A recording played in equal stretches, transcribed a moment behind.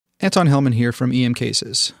Anton Hellman here from EM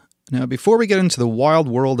Cases. Now, before we get into the wild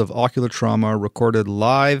world of ocular trauma recorded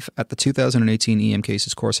live at the 2018 EM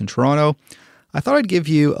Cases course in Toronto, I thought I'd give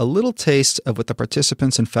you a little taste of what the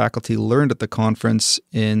participants and faculty learned at the conference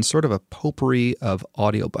in sort of a potpourri of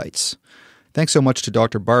audio bites. Thanks so much to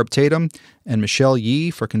Dr. Barb Tatum and Michelle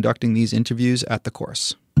Yee for conducting these interviews at the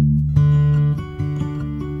course.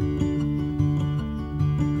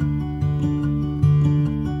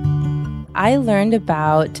 I learned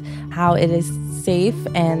about how it is safe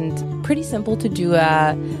and pretty simple to do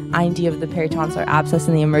a IND of the peritonsillar abscess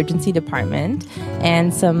in the emergency department,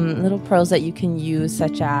 and some little pearls that you can use,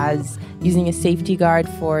 such as using a safety guard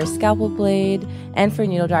for a scalpel blade and for a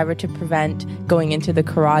needle driver to prevent going into the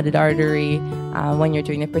carotid artery when you're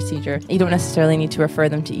doing the procedure. You don't necessarily need to refer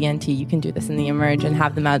them to ENT. You can do this in the emerge and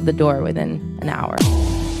have them out the door within an hour.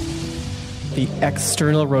 The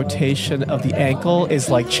external rotation of the ankle is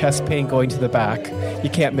like chest pain going to the back. You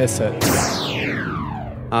can't miss it.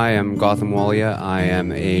 I am Gautam Walia. I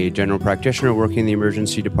am a general practitioner working in the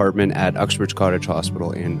emergency department at Uxbridge Cottage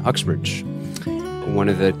Hospital in Uxbridge. One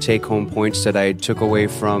of the take-home points that I took away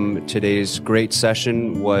from today's great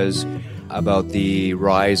session was about the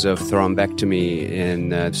rise of thrombectomy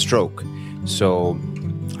in stroke. So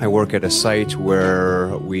I work at a site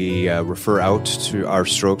where we refer out to our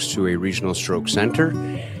strokes to a regional stroke center,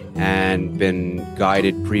 and been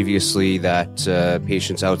guided previously that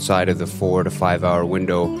patients outside of the 4 to 5 hour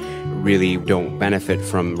window really don't benefit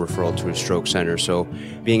from referral to a stroke center. So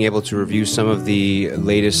being able to review some of the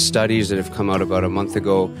latest studies that have come out about a month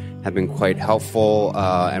ago have been quite helpful,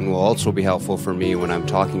 and will also be helpful for me when I'm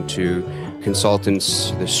talking to consultants,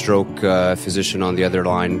 the stroke physician on the other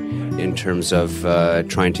line, in terms of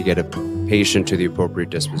trying to get a patient to the appropriate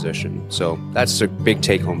disposition. So that's a big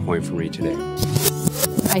take-home point for me today.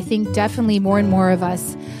 I think definitely more and more of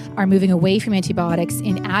us are moving away from antibiotics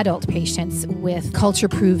in adult patients with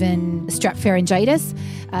culture-proven strep pharyngitis.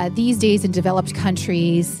 These days in developed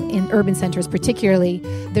countries, in urban centers particularly,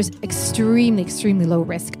 there's extremely low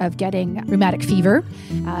risk of getting rheumatic fever.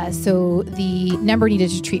 So the number needed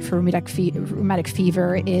to treat for rheumatic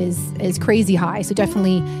fever is crazy high. So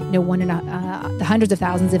definitely, one in the hundreds of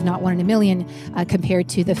thousands, if not 1 in a million, compared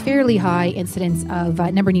to the fairly high incidence of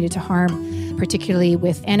number needed to harm, particularly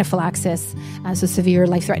with anaphylaxis, so severe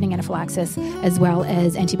life-threatening anaphylaxis, as well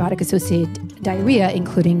as antibiotic-associated diarrhea,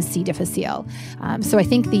 including C. difficile. So I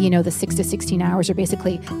think the 6 to 16 hours, or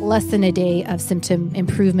basically less than a day of symptom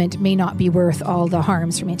improvement, may not be worth all the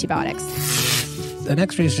harms from antibiotics. An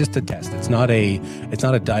X-ray is just a test. It's not a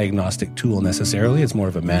diagnostic tool necessarily. It's more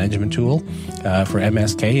of a management tool for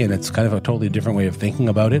MSK, and it's kind of a totally different way of thinking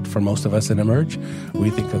about it for most of us in Emerge.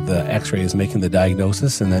 We think of the X-ray as making the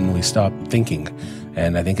diagnosis, and then we stop thinking.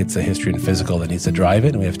 And I think it's the history and physical that needs to drive it,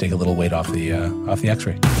 and we have to take a little weight off the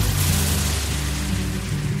X-ray.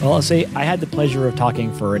 Well, I'll say I had the pleasure of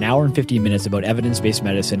talking for an hour and 15 minutes about evidence-based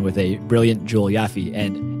medicine with a brilliant Joel Yaffe,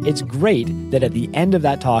 and it's great that at the end of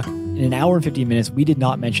that talk, in an hour and 15 minutes, we did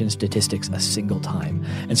not mention statistics a single time.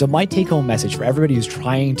 And so my take-home message for everybody who's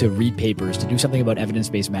trying to read papers, to do something about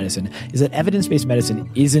evidence-based medicine, is that evidence-based medicine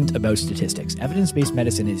isn't about statistics. Evidence-based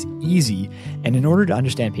medicine is easy, and in order to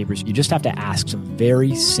understand papers, you just have to ask some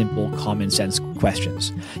very simple, common-sense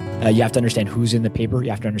questions. You have to understand who's in the paper, you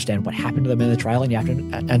have to understand what happened to them in the trial, and you have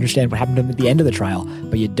to understand what happened to them at the end of the trial,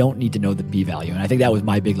 but you don't need to know the p-value. And I think that was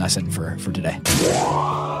my big lesson for today.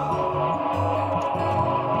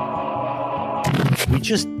 We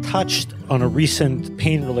just touched on a recent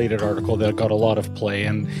pain-related article that got a lot of play,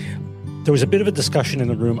 and there was a bit of a discussion in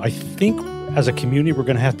the room. I think as a community, we're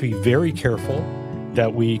going to have to be very careful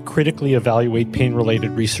that we critically evaluate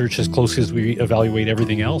pain-related research as closely as we evaluate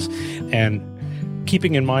everything else, and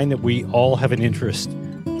keeping in mind that we all have an interest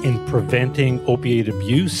in preventing opiate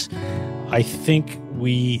abuse. I think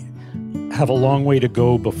we have a long way to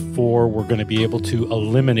go before we're going to be able to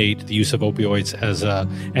eliminate the use of opioids as an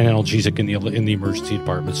analgesic in the emergency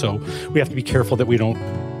department. So we have to be careful that we don't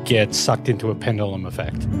get sucked into a pendulum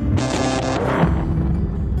effect.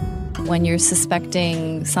 When you're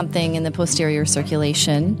suspecting something in the posterior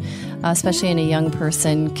circulation, especially in a young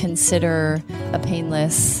person, consider a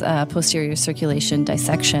painless posterior circulation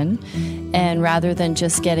dissection. And rather than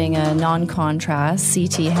just getting a non-contrast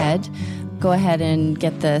CT head, go ahead and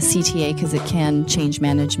get the CTA because it can change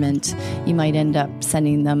management. You might end up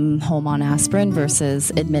sending them home on aspirin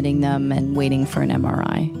versus admitting them and waiting for an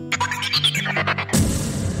MRI.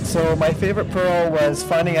 So my favorite pearl was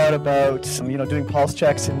finding out about, doing pulse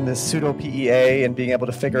checks in the pseudo-PEA and being able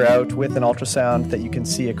to figure out with an ultrasound that you can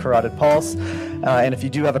see a carotid pulse. And if you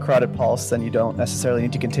do have a carotid pulse, then you don't necessarily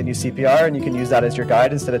need to continue CPR, and you can use that as your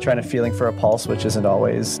guide instead of trying to feeling for a pulse, which isn't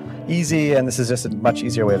always easy, and this is just a much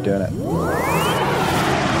easier way of doing it.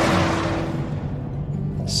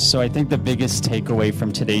 So I think the biggest takeaway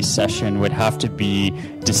from today's session would have to be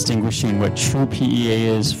distinguishing what true PEA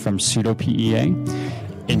is from pseudo-PEA.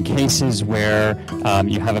 In cases where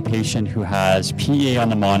you have a patient who has PEA on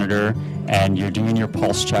the monitor and you're doing your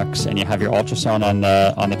pulse checks and you have your ultrasound on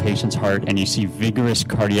the patient's heart and you see vigorous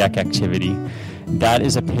cardiac activity, that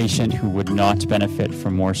is a patient who would not benefit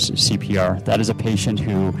from more CPR. That is a patient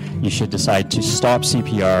who you should decide to stop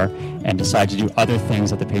CPR and decide to do other things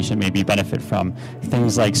that the patient maybe benefit from.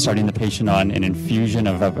 Things like starting the patient on an infusion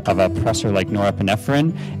of a pressor like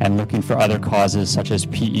norepinephrine and looking for other causes such as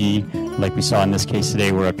PE, like we saw in this case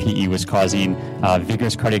today where a PE was causing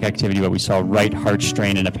vigorous cardiac activity, but we saw right heart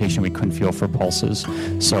strain in a patient we couldn't feel for pulses.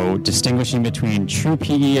 So distinguishing between true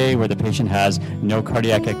PEA, where the patient has no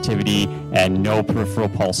cardiac activity and no peripheral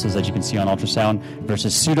pulses that you can see on ultrasound,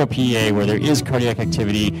 versus pseudo-PEA, where there is cardiac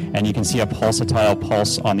activity and you can see a pulsatile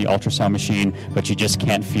pulse on the ultrasound machine, but you just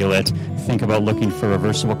can't feel it. Think about looking for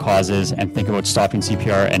reversible causes and think about stopping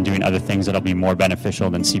CPR and doing other things that'll be more beneficial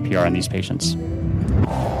than CPR in these patients.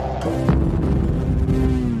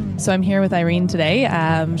 So I'm here with Irene today.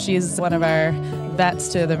 She's one of our vets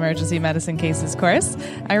to the emergency medicine cases course.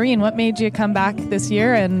 Irene, what made you come back this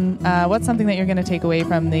year, and what's something that you're going to take away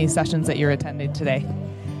from the sessions that you're attending today?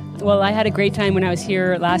 Well, I had a great time when I was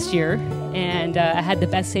here last year, and I had the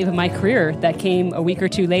best save of my career that came a week or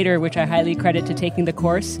two later, which I highly credit to taking the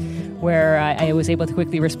course, where I was able to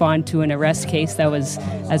quickly respond to an arrest case that was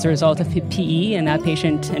as a result of PE, and that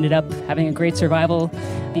patient ended up having a great survival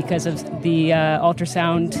because of the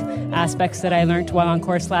ultrasound aspects that I learned while on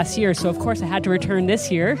course last year. So, of course, I had to return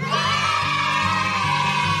this year.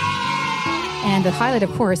 And the highlight,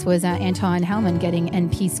 of course, was Anton Hellman getting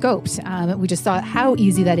NP scoped. We just saw how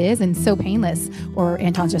easy that is and so painless, or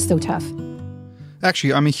Anton's just so tough.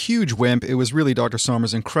 Actually, I'm a huge wimp. It was really Dr.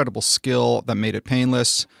 Sommer's incredible skill that made it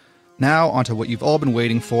painless. Now, onto what you've all been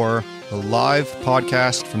waiting for, the live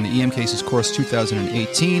podcast from the EM Cases Course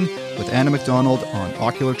 2018 with Anna MacDonald on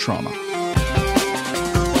ocular trauma.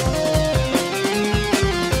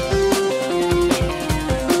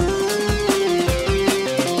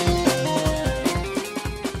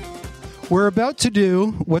 We're about to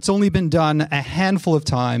do what's only been done a handful of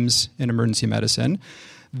times in emergency medicine.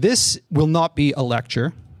 This will not be a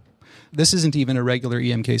lecture. This isn't even a regular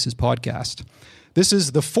EM Cases podcast. This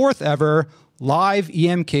is the fourth ever live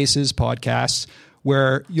EM Cases podcast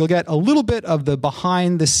where you'll get a little bit of the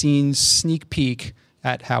behind-the-scenes sneak peek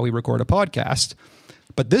at how we record a podcast,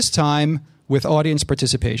 but this time with audience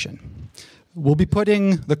participation. We'll be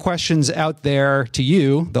putting the questions out there to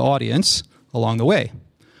you, the audience, along the way.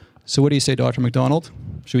 So what do you say, Dr. MacDonald?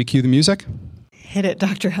 Should we cue the music? Hit it,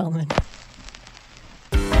 Dr. Hellman.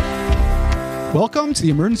 Welcome to the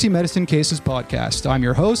Emergency Medicine Cases Podcast. I'm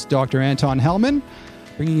your host, Dr. Anton Hellman,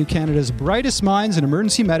 bringing you Canada's brightest minds in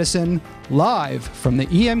emergency medicine, live from the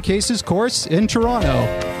EM Cases course in Toronto.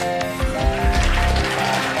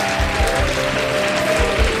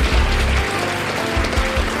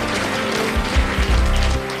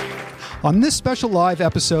 On this special live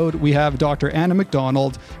episode, we have Dr. Anna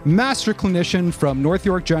MacDonald, master clinician from North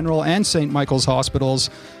York General and St. Michael's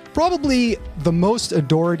Hospitals, probably the most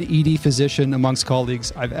adored ED physician amongst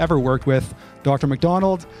colleagues I've ever worked with. Dr.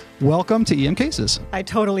 MacDonald, welcome to EM Cases. I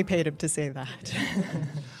totally paid him to say that.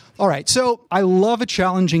 All right, so I love a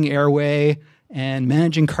challenging airway and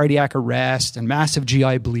managing cardiac arrest and massive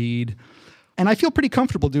GI bleed, and I feel pretty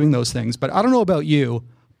comfortable doing those things, but I don't know about you,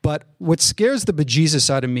 but what scares the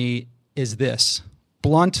bejesus out of me is this: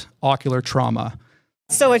 blunt ocular trauma.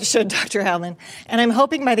 So it should, Dr. Hellman. And I'm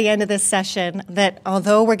hoping by the end of this session that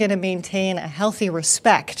although we're going to maintain a healthy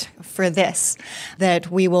respect for this,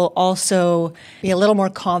 that we will also be a little more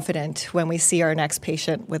confident when we see our next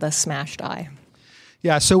patient with a smashed eye.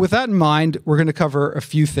 Yeah, so with that in mind, we're going to cover a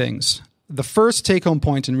few things. The first take-home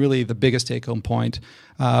point, and really the biggest take-home point,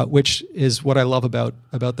 which is what I love about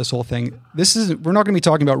this whole thing. We're not going to be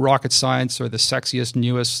talking about rocket science or the sexiest,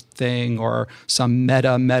 newest thing or some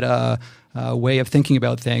meta way of thinking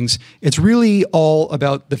about things. It's really all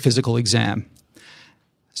about the physical exam.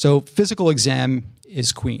 So physical exam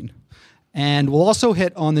is queen. And we'll also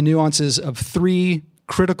hit on the nuances of three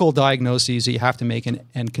critical diagnoses that you have to make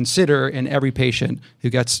and consider in every patient who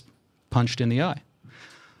gets punched in the eye.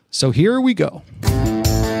 So here we go.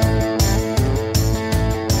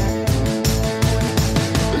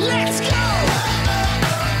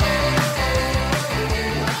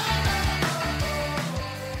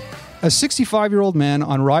 A 65-year-old man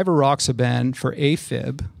on rivaroxaban for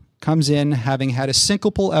AFib comes in having had a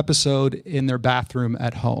syncopal episode in their bathroom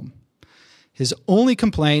at home. His only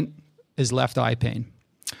complaint is left eye pain.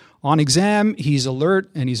 On exam, he's alert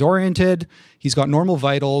and he's oriented. He's got normal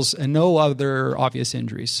vitals and no other obvious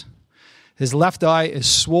injuries. His left eye is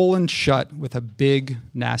swollen shut with a big,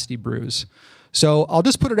 nasty bruise. So I'll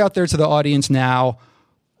just put it out there to the audience now.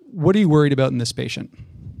 What are you worried about in this patient?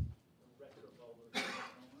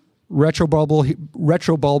 Retrobulbar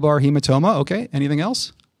hematoma. Okay. Anything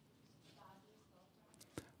else?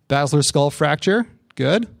 Basilar skull fracture.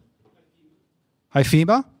 Good.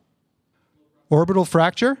 Hyphema. Orbital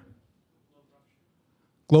fracture.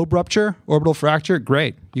 Globe rupture. Orbital fracture.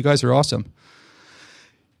 Great. You guys are awesome.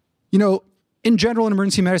 You know, in general, in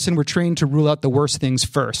emergency medicine, we're trained to rule out the worst things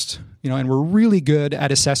first. And we're really good at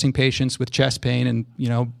assessing patients with chest pain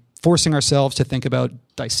and, forcing ourselves to think about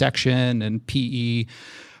dissection and PE.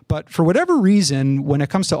 But for whatever reason, when it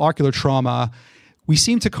comes to ocular trauma, we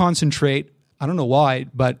seem to concentrate, I don't know why,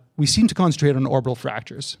 but we seem to concentrate on orbital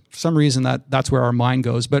fractures. For some reason, that's where our mind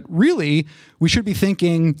goes. But really, we should be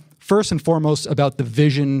thinking first and foremost about the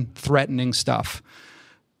vision-threatening stuff.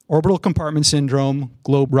 Orbital compartment syndrome,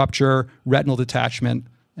 globe rupture, retinal detachment,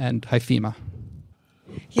 and hyphema.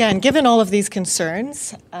 Yeah, and given all of these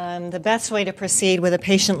concerns, the best way to proceed with a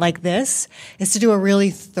patient like this is to do a really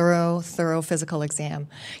thorough physical exam.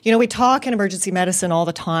 We talk in emergency medicine all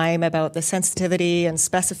the time about the sensitivity and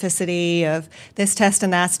specificity of this test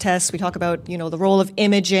and that test. We talk about, the role of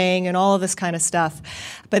imaging and all of this kind of stuff.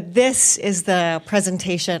 But this is the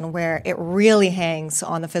presentation where it really hangs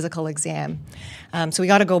on the physical exam. So we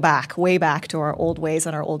got to go way back to our old ways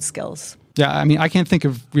and our old skills. Yeah, I mean, I can't think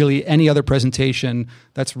of really any other presentation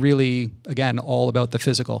that's really, again, all about the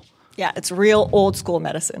physical. Yeah, it's real old school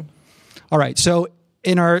medicine. All right, so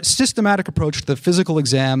in our systematic approach to the physical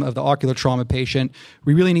exam of the ocular trauma patient,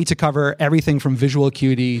 we really need to cover everything from visual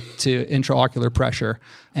acuity to intraocular pressure.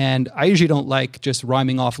 And I usually don't like just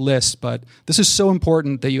rhyming off lists, but this is so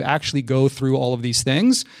important that you actually go through all of these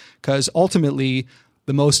things, because ultimately,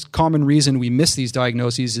 the most common reason we miss these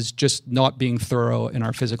diagnoses is just not being thorough in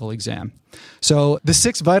our physical exam. So the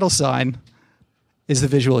sixth vital sign is the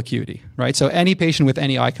visual acuity, right? So any patient with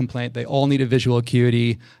any eye complaint, they all need a visual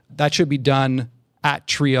acuity. That should be done at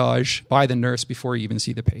triage by the nurse before you even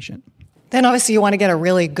see the patient. Then obviously you want to get a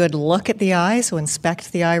really good look at the eye, so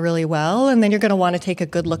inspect the eye really well, and then you're going to want to take a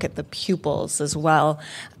good look at the pupils as well,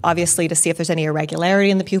 obviously to see if there's any irregularity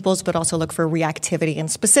in the pupils, but also look for reactivity and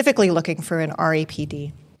specifically looking for an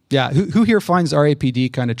RAPD. Yeah, who here finds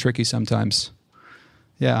RAPD kind of tricky sometimes?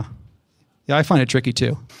 Yeah, I find it tricky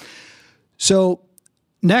too. So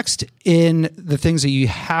next in the things that you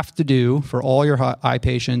have to do for all your eye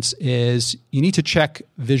patients is you need to check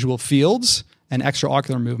visual fields and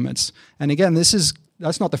extraocular movements. And again,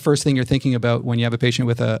 that's not the first thing you're thinking about when you have a patient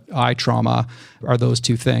with an eye trauma, are those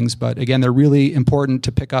two things. But again, they're really important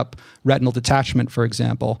to pick up retinal detachment, for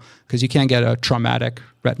example, because you can get a traumatic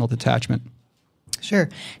retinal detachment. Sure.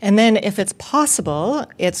 And then if it's possible,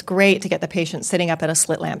 it's great to get the patient sitting up at a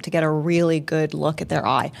slit lamp to get a really good look at their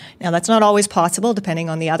eye. Now, that's not always possible depending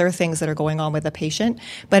on the other things that are going on with the patient.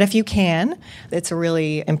 But if you can, it's a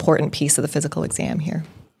really important piece of the physical exam here.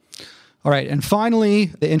 All right, and finally,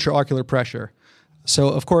 the intraocular pressure. So,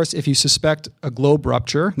 of course, if you suspect a globe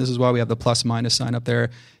rupture, this is why we have the plus-minus sign up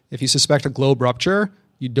there. If you suspect a globe rupture,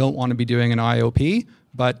 you don't want to be doing an IOP,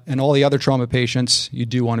 but in all the other trauma patients, you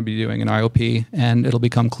do want to be doing an IOP, and it'll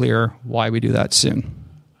become clear why we do that soon.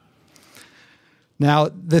 Now,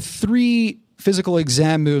 the three physical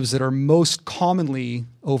exam moves that are most commonly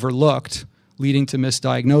overlooked, leading to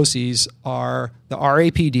misdiagnoses, are the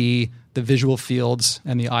RAPD, the visual fields,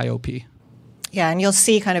 and the IOP. Yeah, and you'll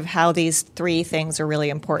see kind of how these three things are really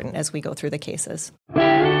important as we go through the cases.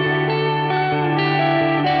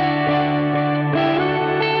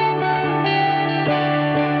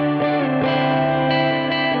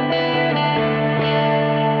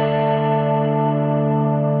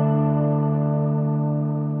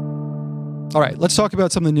 All right, let's talk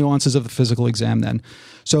about some of the nuances of the physical exam then.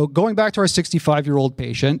 So going back to our 65-year-old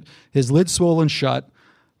patient, his lid's swollen shut.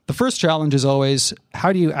 The first challenge is always,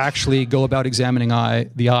 how do you actually go about examining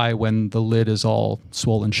the eye when the lid is all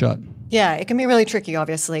swollen shut? Yeah, it can be really tricky,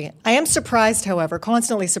 obviously. I am surprised, however,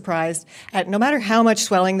 constantly surprised at no matter how much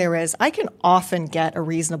swelling there is, I can often get a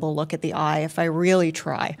reasonable look at the eye if I really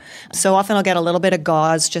try. So often I'll get a little bit of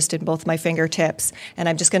gauze just in both my fingertips, and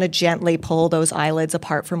I'm just going to gently pull those eyelids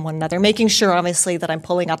apart from one another, making sure, obviously, that I'm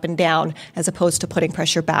pulling up and down as opposed to putting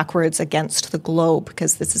pressure backwards against the globe,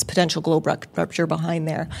 because this is potential globe rupture behind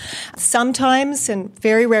there. Sometimes, and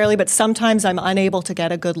very rarely, but sometimes I'm unable to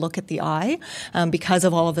get a good look at the eye because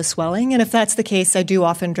of all of the swelling. And if that's the case, I do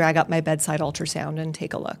often drag up my bedside ultrasound and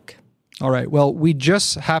take a look. All right. Well, we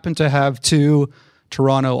just happen to have two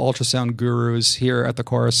Toronto ultrasound gurus here at the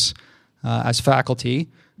course as faculty,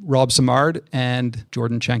 Rob Simard and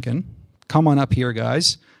Jordan Chenkin. Come on up here,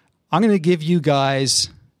 guys. I'm going to give you guys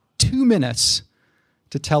 2 minutes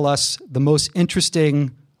to tell us the most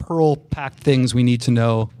interesting pearl-packed things we need to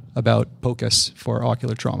know about POCUS for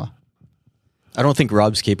ocular trauma. I don't think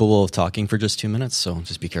Rob's capable of talking for just 2 minutes, so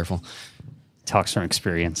just be careful. Talks from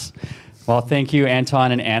experience. Well, thank you,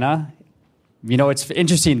 Anton and Anna. You know, it's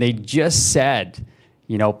interesting. They just said,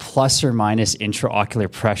 plus or minus intraocular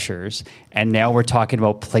pressures, and now we're talking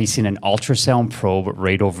about placing an ultrasound probe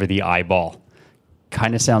right over the eyeball.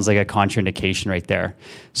 Kind of sounds like a contraindication right there.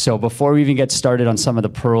 So before we even get started on some of the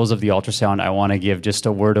pearls of the ultrasound, I want to give just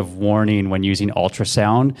a word of warning when using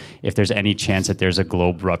ultrasound if there's any chance that there's a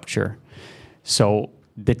globe rupture. So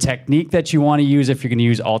the technique that you want to use if you're going to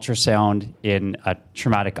use ultrasound in a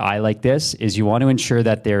traumatic eye like this is you want to ensure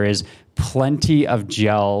that there is plenty of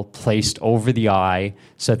gel placed over the eye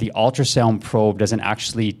so that the ultrasound probe doesn't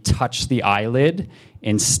actually touch the eyelid.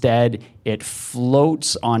 Instead, it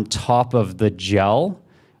floats on top of the gel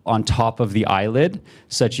on top of the eyelid,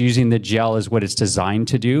 such using the gel is what it's designed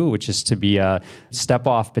to do, which is to be a step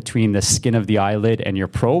off between the skin of the eyelid and your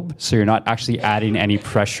probe, so you're not actually adding any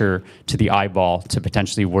pressure to the eyeball to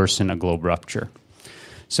potentially worsen a globe rupture.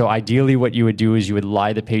 So ideally what you would do is you would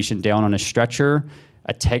lie the patient down on a stretcher,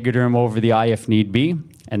 a tegaderm over the eye if need be,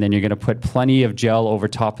 and then you're going to put plenty of gel over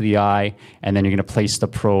top of the eye, and then you're going to place the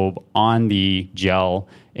probe on the gel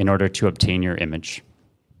in order to obtain your image.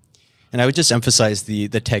 And I would just emphasize the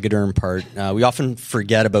tegaderm part. We often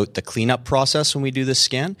forget about the cleanup process when we do this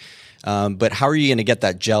scan, but how are you going to get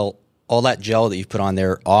that gel, all that gel that you've put on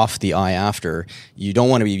there, off the eye after? You don't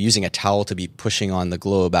want to be using a towel to be pushing on the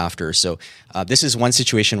globe after. So this is one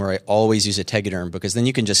situation where I always use a tegaderm, because then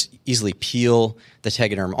you can just easily peel the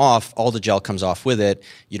tegaderm off. All the gel comes off with it.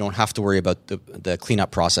 You don't have to worry about the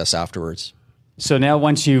cleanup process afterwards. So now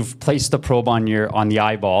once you've placed the probe on the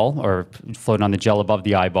eyeball or floating on the gel above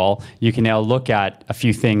the eyeball, you can now look at a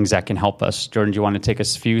few things that can help us. Jordan, do you want to take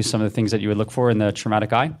us through some of the things that you would look for in the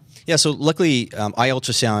traumatic eye? Yeah, so luckily, eye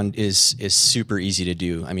ultrasound is super easy to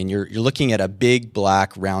do. I mean, you're looking at a big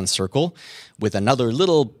black round circle with another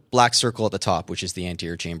little black circle at the top, which is the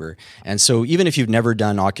anterior chamber. And so even if you've never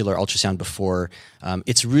done ocular ultrasound before,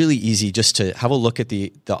 it's really easy just to have a look at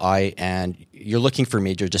the eye, and you're looking for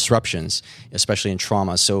major disruptions, especially in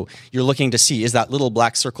trauma. So you're looking to see, is that little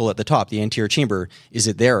black circle at the top, the anterior chamber, is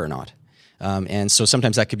it there or not? And so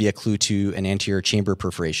sometimes that could be a clue to an anterior chamber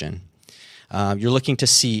perforation. You're looking to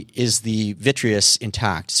see, is the vitreous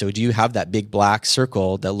intact? So do you have that big black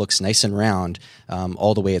circle that looks nice and round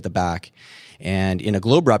all the way at the back? And in a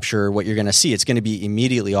globe rupture, what you're going to see, it's going to be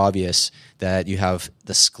immediately obvious that you have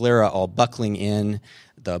the sclera all buckling in,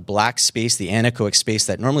 the black space, the anechoic space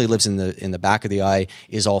that normally lives in the back of the eye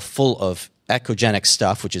is all full of echogenic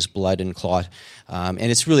stuff, which is blood and clot. And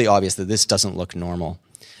it's really obvious that this doesn't look normal.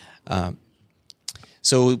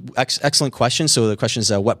 So excellent question. So the question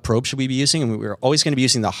is, what probe should we be using? And we're always going to be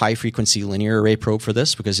using the high-frequency linear array probe for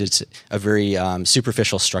this, because it's a very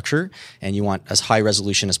superficial structure, and you want as high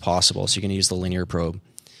resolution as possible. So you're going to use the linear probe.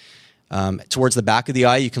 Towards the back of the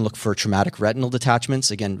eye, you can look for traumatic retinal detachments.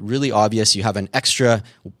 Again, really obvious. You have an extra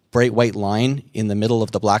bright white line in the middle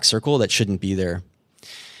of the black circle that shouldn't be there.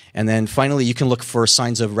 And then finally, you can look for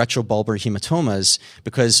signs of retrobulbar hematomas,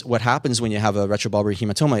 because what happens when you have a retrobulbar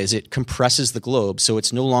hematoma is it compresses the globe, so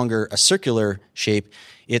it's no longer a circular shape.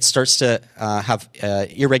 It starts to have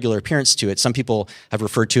irregular appearance to it. Some people have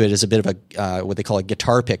referred to it as a bit of a what they call a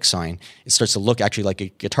guitar pick sign. It starts to look actually like a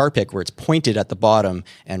guitar pick, where it's pointed at the bottom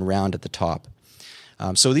and round at the top.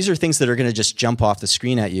 So these are things that are going to just jump off the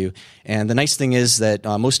screen at you. And the nice thing is that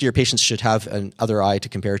most of your patients should have another eye to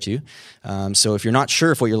compare to. So if you're not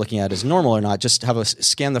sure if what you're looking at is normal or not, just have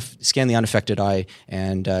scan the unaffected eye,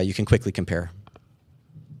 and you can quickly compare.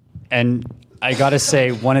 And I got to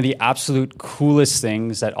say, one of the absolute coolest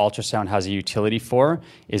things that ultrasound has a utility for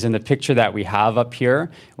is in the picture that we have up here,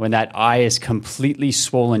 when that eye is completely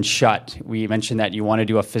swollen shut. We mentioned that you want to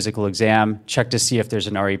do a physical exam, check to see if there's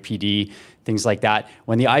an RAPD. things like that.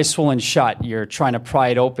 When the eye's swollen shut, you're trying to pry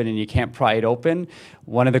it open and you can't pry it open.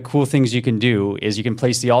 One of the cool things you can do is you can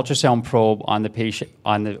place the ultrasound probe on the patient,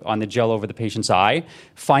 on the gel over the patient's eye,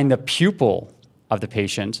 find the pupil of the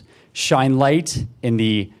patient, shine light in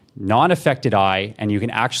the non-affected eye, and you can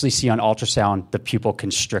actually see on ultrasound the pupil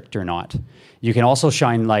constrict or not. You can also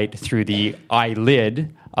shine light through the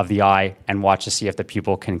eyelid of the eye and watch to see if the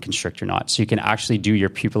pupil can constrict or not. So you can actually do your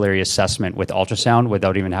pupillary assessment with ultrasound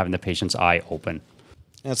without even having the patient's eye open.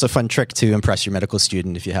 That's a fun trick to impress your medical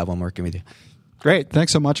student if you have one working with you. Great.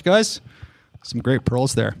 Thanks so much, guys. Some great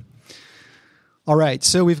pearls there. All right,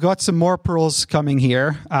 so we've got some more pearls coming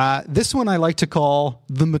here. This one I like to call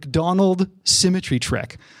the MacDonald symmetry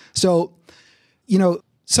trick. So,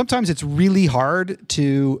 sometimes it's really hard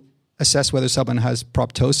to assess whether someone has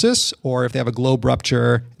proptosis or if they have a globe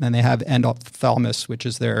rupture and then they have endophthalmos, which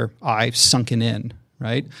is their eye sunken in,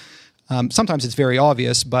 right? Sometimes it's very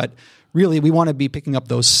obvious, but really we want to be picking up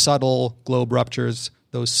those subtle globe ruptures,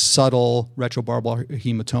 those subtle retrobulbar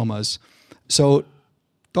hematomas. So,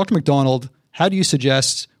 Dr. MacDonald, how do you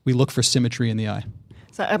suggest we look for symmetry in the eye?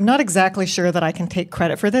 So I'm not exactly sure that I can take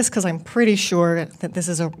credit for this because I'm pretty sure that this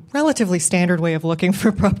is a relatively standard way of looking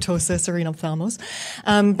for proptosis or enophthalmos.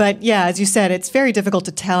 But yeah, as you said, it's very difficult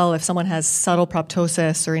to tell if someone has subtle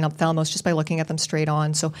proptosis or enophthalmos just by looking at them straight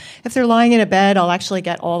on. So if they're lying in a bed, I'll actually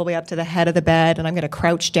get all the way up to the head of the bed and I'm going to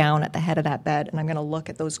crouch down at the head of that bed and I'm going to look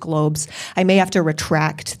at those globes. I may have to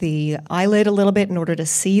retract the eyelid a little bit in order to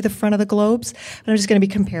see the front of the globes. And I'm just going to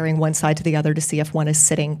be comparing one side to the other to see if one is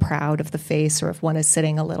sitting proud of the face or if one is sitting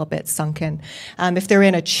a little bit sunken. If they're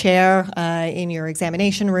in a chair in your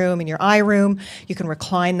examination room, in your eye room, you can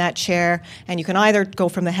recline that chair and you can either go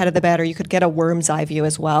from the head of the bed or you could get a worm's eye view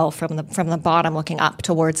as well from the bottom looking up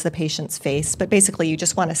towards the patient's face. But basically you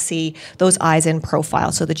just want to see those eyes in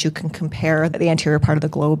profile so that you can compare the anterior part of the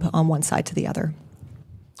globe on one side to the other.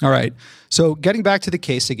 All right. So getting back to the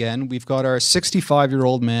case again, we've got our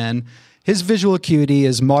 65-year-old man. His visual acuity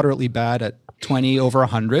is moderately bad at 20 over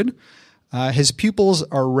 100. His pupils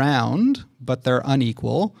are round, but they're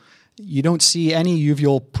unequal. You don't see any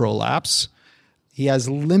uveal prolapse. He has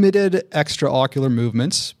limited extraocular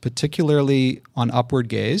movements, particularly on upward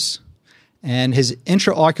gaze. And his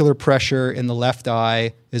intraocular pressure in the left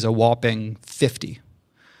eye is a whopping 50.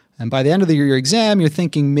 And by the end of your exam, you're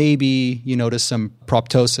thinking maybe you notice some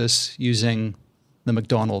proptosis using the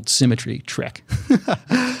MacDonald symmetry trick.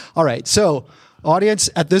 All right, so audience,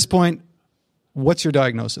 at this point, what's your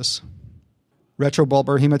diagnosis?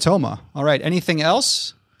 Retrobulbar hematoma. All right, anything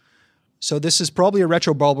else? So this is probably a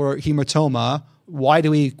retrobulbar hematoma. Why do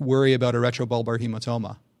we worry about a retrobulbar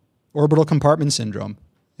hematoma? Orbital compartment syndrome.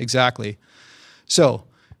 Exactly. So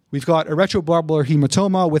we've got a retrobulbar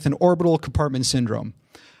hematoma with an orbital compartment syndrome.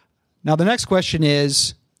 Now the next question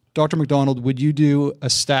is, Dr. MacDonald, would you do a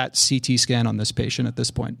stat CT scan on this patient at this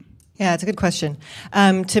point? Yeah, it's a good question.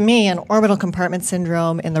 To me, an orbital compartment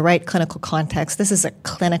syndrome in the right clinical context, this is a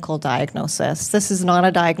clinical diagnosis. This is not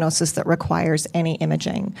a diagnosis that requires any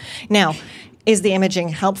imaging. Now, is the imaging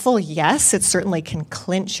helpful? Yes, it certainly can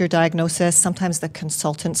clinch your diagnosis. Sometimes the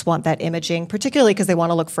consultants want that imaging, particularly because they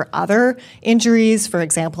want to look for other injuries. For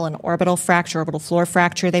example, an orbital fracture, orbital floor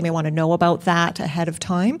fracture. They may want to know about that ahead of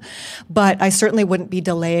time. But I certainly wouldn't be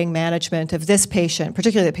delaying management of this patient,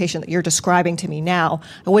 particularly the patient that you're describing to me now.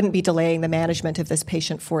 I wouldn't be delaying the management of this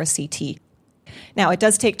patient for a CT. Now, it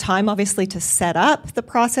does take time, obviously, to set up the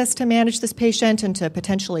process to manage this patient and to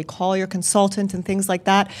potentially call your consultant and things like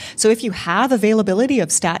that. So if you have availability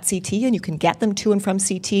of stat CT and you can get them to and from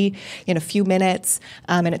CT in a few minutes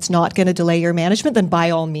and it's not going to delay your management, then by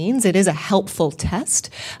all means, it is a helpful test.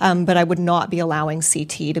 But I would not be allowing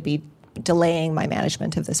CT to be delaying my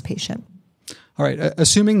management of this patient. All right.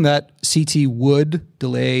 Assuming that CT would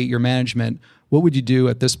delay your management, what would you do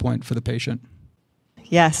at this point for the patient?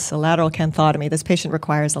 Yes, a lateral canthotomy. This patient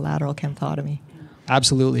requires a lateral canthotomy.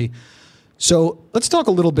 Absolutely. So let's talk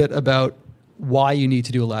a little bit about why you need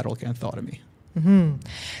to do a lateral canthotomy. Mm-hmm.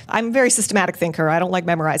 I'm a very systematic thinker. I don't like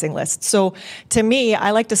memorizing lists. So to me,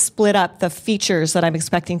 I like to split up the features that I'm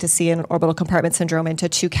expecting to see in orbital compartment syndrome into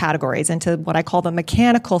two categories, into what I call the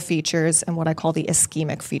mechanical features and what I call the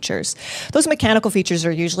ischemic features. Those mechanical features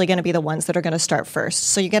are usually going to be the ones that are going to start first.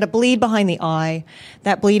 So you get a bleed behind the eye.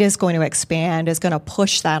 That bleed is going to expand, is going to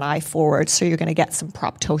push that eye forward. So you're going to get some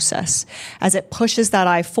proptosis. As it pushes that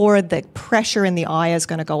eye forward, the pressure in the eye is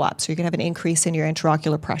going to go up. So you're going to have an increase in your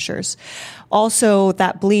intraocular pressures. also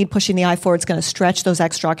that bleed pushing the eye forward is going to stretch those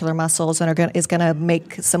extraocular muscles and is going to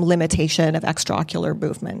make some limitation of extraocular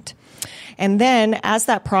movement. And then as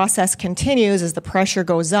that process continues, as the pressure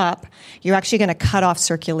goes up, you're actually going to cut off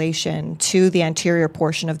circulation to the anterior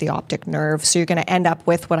portion of the optic nerve. So you're going to end up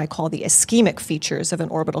with what I call the ischemic features of an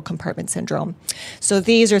orbital compartment syndrome. So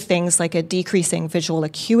these are things like a decreasing visual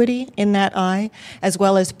acuity in that eye, as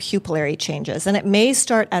well as pupillary changes. And it may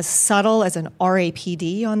start as subtle as an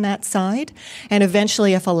RAPD on that side. And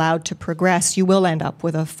eventually, if allowed to progress, you will end up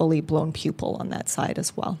with a fully blown pupil on that side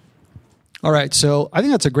as well. All right, so I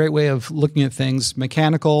think that's a great way of looking at things.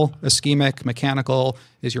 Mechanical, ischemic, mechanical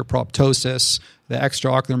is your proptosis. The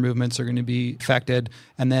extraocular movements are going to be affected.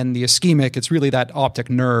 And then the ischemic, it's really that optic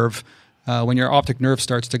nerve. When your optic nerve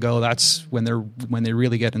starts to go, that's when they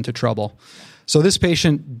really get into trouble. So this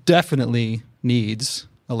patient definitely needs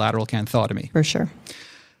a lateral canthotomy. For sure.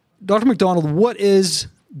 Dr. MacDonald, what is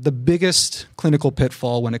the biggest clinical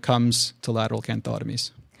pitfall when it comes to lateral canthotomies?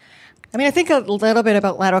 I mean, I think a little bit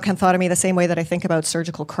about lateral canthotomy the same way that I think about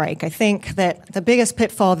surgical crike. I think that the biggest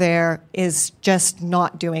pitfall there is just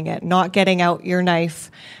not doing it, not getting out your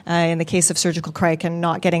knife in the case of surgical crike and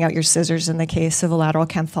not getting out your scissors in the case of a lateral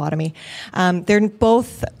canthotomy. They're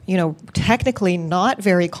both, technically not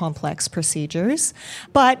very complex procedures,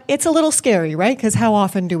 but it's a little scary, right? Because how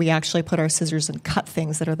often do we actually put our scissors and cut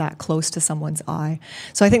things that are that close to someone's eye?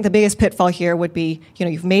 So I think the biggest pitfall here would be,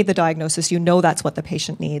 you've made the diagnosis, that's what the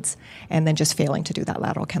patient needs, and then just failing to do that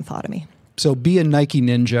lateral canthotomy. So be a Nike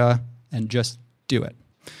ninja and just do it.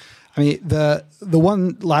 I mean, the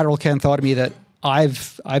one lateral canthotomy that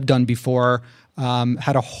I've done before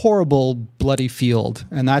had a horrible bloody field,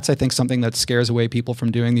 and that's, I think, something that scares away people from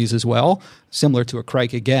doing these as well. Similar to a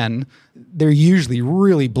crike again, they're usually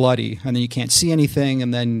really bloody, and then you can't see anything,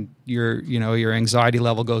 and then your anxiety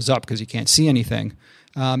level goes up because you can't see anything.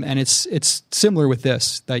 And it's similar with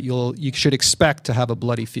this, that you should expect to have a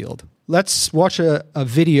bloody field. Let's watch a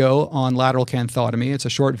video on lateral canthotomy. It's a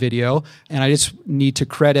short video, and I just need to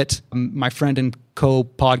credit my friend and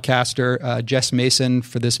co-podcaster, Jess Mason,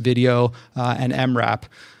 for this video and MRAP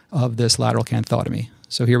of this lateral canthotomy.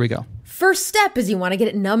 So here we go. First step is you want to get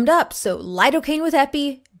it numbed up, so lidocaine with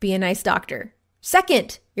epi, be a nice doctor.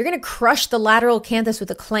 Second, you're going to crush the lateral canthus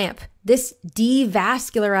with a clamp. This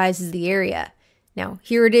devascularizes the area. Now,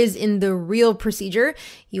 here it is in the real procedure.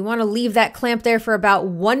 You want to leave that clamp there for about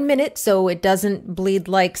 1 minute so it doesn't bleed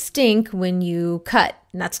like stink when you cut.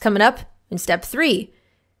 And that's coming up in step 3.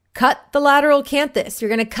 Cut the lateral canthus. You're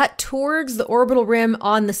going to cut towards the orbital rim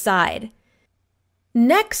on the side.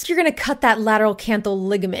 Next, you're going to cut that lateral canthal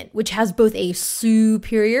ligament, which has both a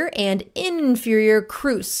superior and inferior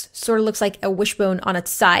cruce. Sort of looks like a wishbone on its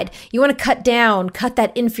side. You want to cut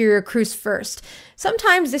that inferior cruce first.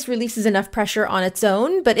 Sometimes this releases enough pressure on its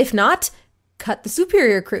own, but if not, cut the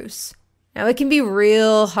superior cruce. Now, it can be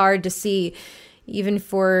real hard to see, even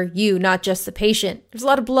for you, not just the patient. There's a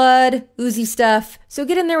lot of blood, oozy stuff, so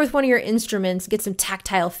get in there with one of your instruments, get some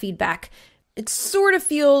tactile feedback. It sort of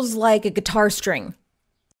feels like a guitar string.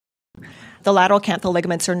 The lateral canthal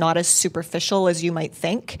ligaments are not as superficial as you might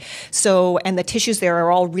think. So, and the tissues there are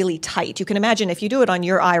all really tight. You can imagine if you do it on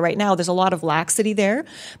your eye right now, there's a lot of laxity there.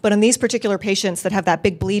 But in these particular patients that have that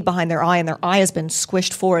big bleed behind their eye and their eye has been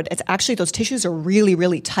squished forward, it's actually those tissues are really,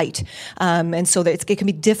 really tight. And so that it can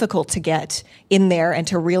be difficult to get in there and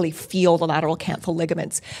to really feel the lateral canthal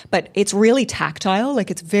ligaments. But it's really tactile, like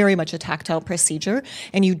it's very much a tactile procedure.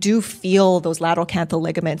 And you do feel those lateral canthal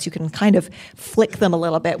ligaments. You can kind of flick them a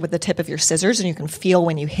little bit with the tip of your scissors, and you can feel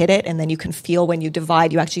when you hit it, and then you can feel when you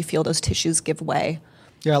divide, you actually feel those tissues give way.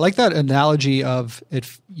 Yeah, I like that analogy of it.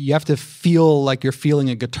 You have to feel like you're feeling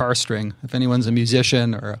a guitar string. If anyone's a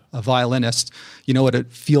musician or a violinist, you know what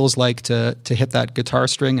it feels like to hit that guitar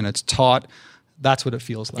string, and it's taut. That's what it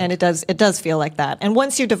feels like. And it does feel like that. And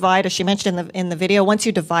once you divide, as she mentioned in the video, once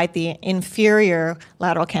you divide the inferior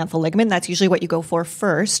lateral canthal ligament, that's usually what you go for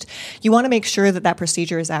first, you want to make sure that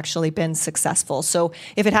procedure has actually been successful. So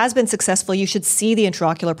if it has been successful, you should see the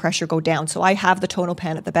intraocular pressure go down. So I have the tonal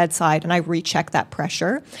pen at the bedside and I recheck that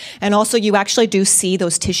pressure. And also you actually do see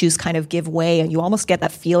those tissues kind of give way, and you almost get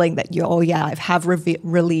that feeling that I have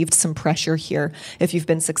relieved some pressure here if you've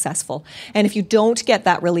been successful. And if you don't get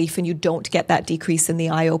that relief and you don't get that decrease in the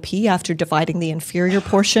IOP after dividing the inferior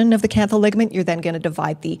portion of the canthal ligament, you're then going to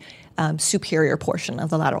divide the superior portion of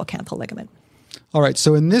the lateral canthal ligament. All right,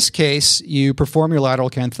 so in this case, you perform your lateral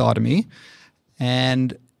canthotomy,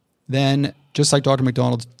 and then, just like Dr.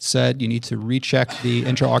 MacDonald said, you need to recheck the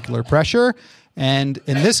intraocular pressure. And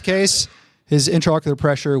in this case, his intraocular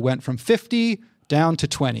pressure went from 50 down to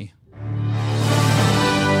 20.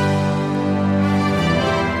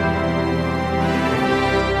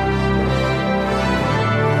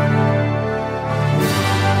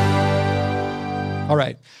 All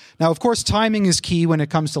right. Now, of course, timing is key when it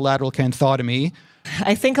comes to lateral canthotomy.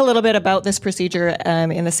 I think a little bit about this procedure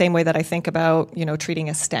in the same way that I think about, treating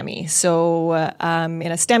a STEMI. So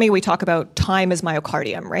in a STEMI, we talk about time as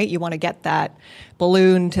myocardium, right? You want to get that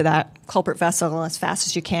balloon to that culprit vessel as fast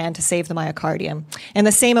as you can to save the myocardium. And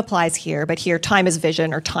the same applies here, but here time is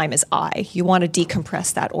vision or time is eye. You want to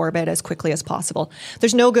decompress that orbit as quickly as possible.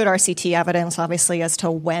 There's no good RCT evidence, obviously, as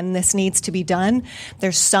to when this needs to be done.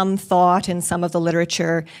 There's some thought in some of the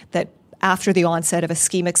literature that after the onset of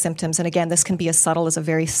ischemic symptoms, and again, this can be as subtle as a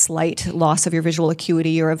very slight loss of your visual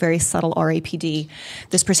acuity or a very subtle RAPD,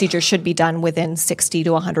 this procedure should be done within 60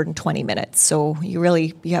 to 120 minutes. So you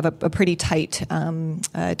have a pretty tight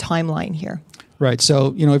timeline here. Right.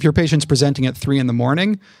 So, if your patient's presenting at 3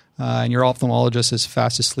 a.m, and your ophthalmologist is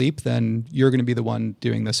fast asleep, then you're going to be the one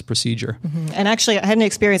doing this procedure. Mm-hmm. And actually, I had an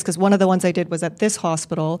experience because one of the ones I did was at this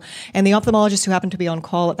hospital, and the ophthalmologist who happened to be on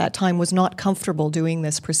call at that time was not comfortable doing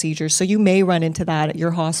this procedure. So you may run into that at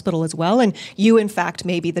your hospital as well, and you, in fact,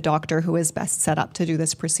 may be the doctor who is best set up to do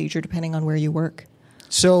this procedure, depending on where you work.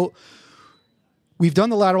 So we've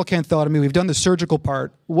done the lateral canthotomy, we've done the surgical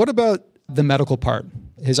part. What about the medical part?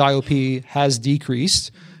 His IOP has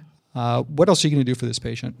decreased. What else are you going to do for this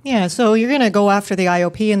patient? Yeah, so you're going to go after the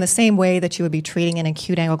IOP in the same way that you would be treating an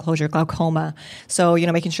acute angle closure glaucoma. So,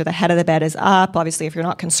 making sure the head of the bed is up. Obviously, if you're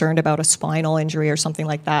not concerned about a spinal injury or something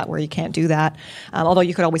like that where you can't do that, although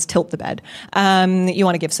you could always tilt the bed. You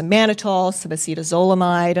want to give some mannitol, some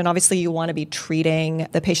acetazolamide, and obviously you want to be treating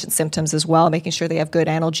the patient's symptoms as well, making sure they have good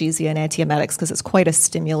analgesia and antiemetics because it's quite a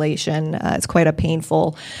stimulation. It's quite a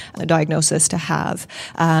painful diagnosis to have.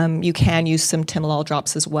 You can use some timolol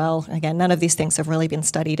drops as well. Again, none of these things have really been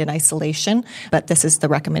studied in isolation, but this is the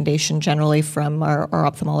recommendation generally from our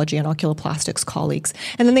ophthalmology and oculoplastics colleagues.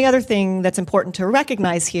 And then the other thing that's important to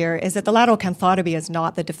recognize here is that the lateral canthotomy is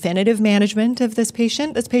not the definitive management of this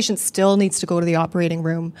patient. This patient still needs to go to the operating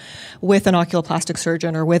room with an oculoplastic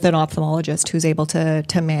surgeon or with an ophthalmologist who's able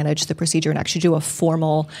to manage the procedure and actually do a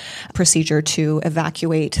formal procedure to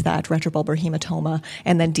evacuate that retrobulbar hematoma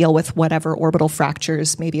and then deal with whatever orbital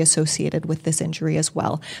fractures may be associated with this injury as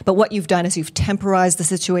well. But what you've done is you've temporized the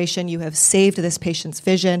situation, you have saved this patient's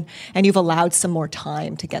vision, and you've allowed some more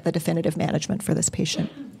time to get the definitive management for this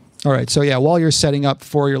patient. All right. So, while you're setting up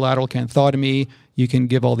for your lateral canthotomy, you can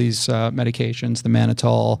give all these medications, the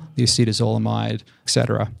mannitol, the acetazolamide,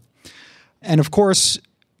 etc. And, of course,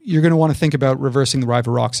 you're going to want to think about reversing the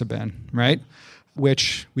rivaroxaban, right?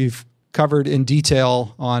 Which we've covered in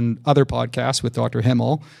detail on other podcasts with Dr.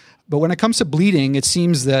 Himmel. But when it comes to bleeding, it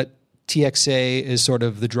seems that TXA is sort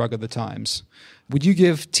of the drug of the times. Would you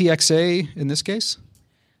give TXA in this case?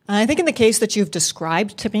 I think in the case that you've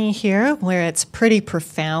described to me here, where it's pretty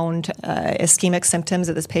profound ischemic symptoms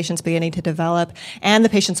that this patient's beginning to develop, and the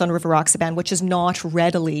patient's on rivaroxaban, which is not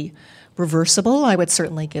readily reversible, I would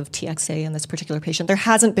certainly give TXA in this particular patient. There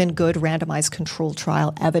hasn't been good randomized controlled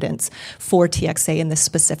trial evidence for TXA in this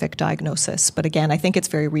specific diagnosis. But again, I think it's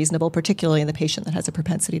very reasonable, particularly in the patient that has a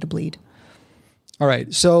propensity to bleed. All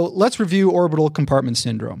right, so let's review orbital compartment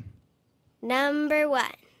syndrome. Number 1.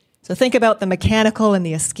 So think about the mechanical and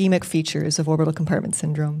the ischemic features of orbital compartment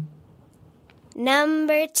syndrome.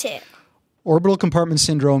 Number 2. Orbital compartment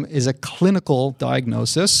syndrome is a clinical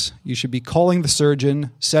diagnosis. You should be calling the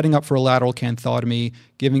surgeon, setting up for a lateral canthotomy,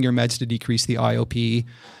 giving your meds to decrease the IOP.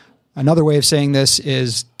 Another way of saying this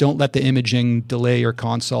is don't let the imaging delay your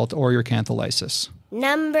consult or your cantholysis.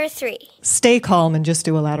 Number 3. Stay calm and just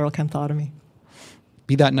do a lateral canthotomy.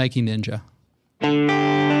 Be that Nike ninja.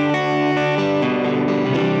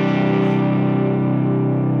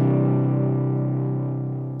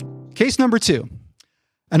 Case number 2.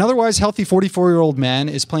 An otherwise healthy 44-year-old man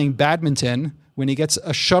is playing badminton when he gets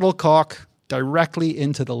a shuttlecock directly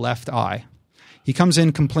into the left eye. He comes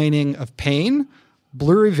in complaining of pain,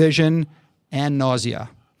 blurry vision, and nausea.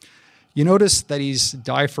 You notice that he's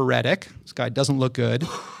diaphoretic. This guy doesn't look good.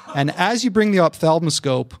 And as you bring the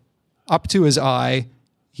ophthalmoscope up to his eye,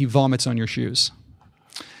 he vomits on your shoes.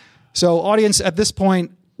 So, audience, at this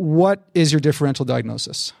point, what is your differential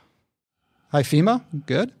diagnosis? Hyphema?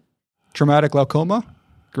 Good. Traumatic glaucoma?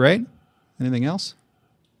 Great. Anything else?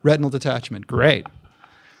 Retinal detachment? Great.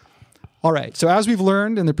 All right. So as we've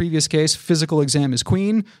learned in the previous case, physical exam is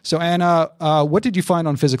queen. So Anna, what did you find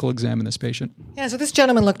on physical exam in this patient? Yeah, so this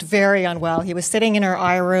gentleman looked very unwell. He was sitting in our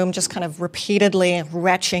eye room, just kind of repeatedly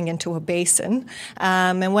retching into a basin.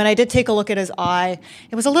 And when I did take a look at his eye,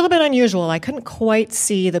 it was a little bit unusual. I couldn't quite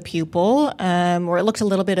see the pupil, or it looked a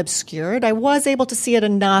little bit obscured. I was able to see it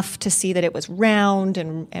enough to see that it was round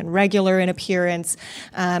and regular in appearance,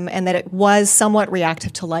 and that it was somewhat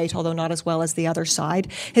reactive to light, although not as well as the other side.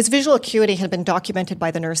 His visual acuity acuity had been documented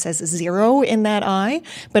by the nurse as 0 in that eye,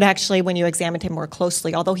 but actually when you examined him more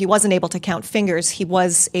closely, although he wasn't able to count fingers, he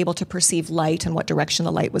was able to perceive light and what direction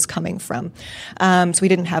the light was coming from. So he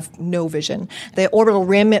didn't have no vision. The orbital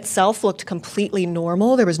rim itself looked completely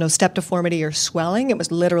normal. There was no step deformity or swelling. It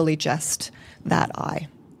was literally just that eye.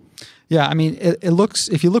 Yeah, I mean, it looks,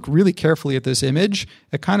 if you look really carefully at this image,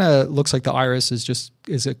 it kind of looks like the iris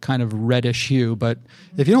is a kind of reddish hue. But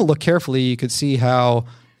if you don't look carefully, you could see how,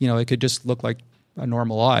 it could just look like a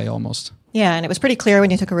normal eye almost. Yeah, and it was pretty clear when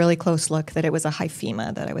you took a really close look that it was a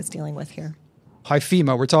hyphema that I was dealing with here.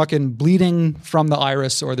 Hyphema, we're talking bleeding from the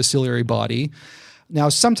iris or the ciliary body. Now,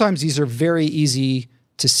 sometimes these are very easy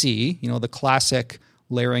to see, the classic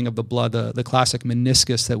layering of the blood, the classic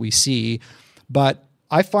meniscus that we see. But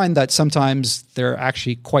I find that sometimes they're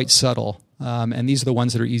actually quite subtle, and these are the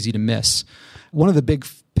ones that are easy to miss. One of the big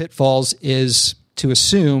pitfalls is to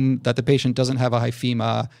assume that the patient doesn't have a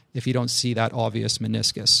hyphema if you don't see that obvious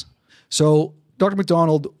meniscus. So, Dr.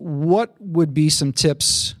 MacDonald, what would be some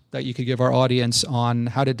tips that you could give our audience on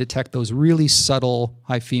how to detect those really subtle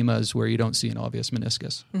hyphemas where you don't see an obvious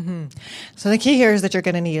meniscus? Mm-hmm. So the key here is that you're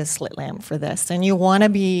going to need a slit lamp for this, and you want to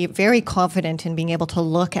be very confident in being able to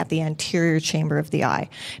look at the anterior chamber of the eye.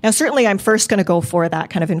 Now, certainly I'm first going to go for that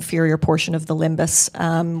kind of inferior portion of the limbus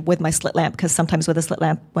with my slit lamp, because sometimes with a slit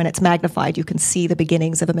lamp, when it's magnified, you can see the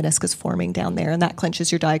beginnings of a meniscus forming down there, and that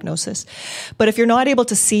clinches your diagnosis. But if you're not able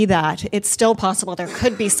to see that, it's still possible there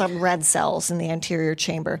could be some red cells in the anterior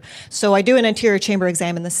chamber. So I do an anterior chamber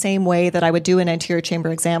exam in the same way that I would do an anterior chamber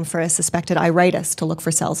exam for a suspected iritis to look for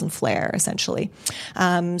cells and flare, essentially.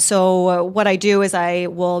 So what I do is I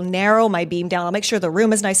will narrow my beam down. I'll make sure the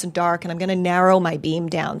room is nice and dark, and I'm going to narrow my beam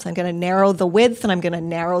down. So I'm going to narrow the width, and I'm going to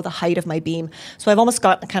narrow the height of my beam. So I've almost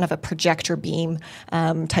got kind of a projector beam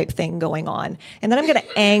type thing going on. And then I'm going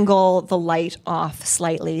to angle the light off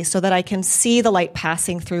slightly so that I can see the light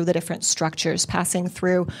passing through the different structures, passing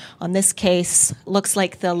through, on this case, looks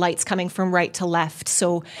like the light's coming from right to left.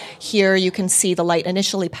 So here you can see the light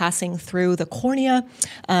initially passing through the cornea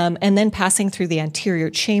and then passing through the anterior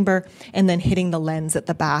chamber and then hitting the lens at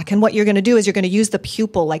the back. And what you're going to do is you're going to use the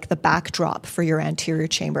pupil like the backdrop for your anterior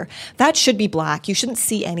chamber. That should be black. You shouldn't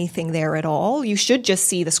see anything there at all. You should just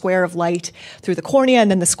see the square of light through the cornea and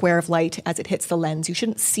then the square of light as it hits the lens. You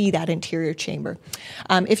shouldn't see that anterior chamber.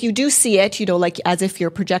 If you do see it, like as if your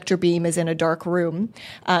projector beam is in a dark room,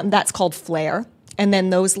 that's called flare. And then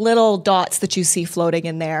those little dots that you see floating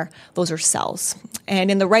in there, those are cells.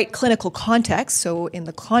 And in the right clinical context, so in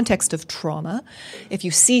the context of trauma, if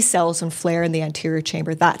you see cells and flare in the anterior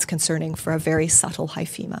chamber, that's concerning for a very subtle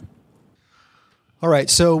hyphema. All right,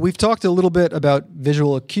 so we've talked a little bit about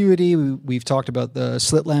visual acuity. We've talked about the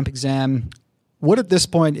slit lamp exam. What at this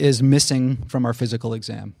point is missing from our physical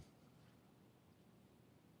exam?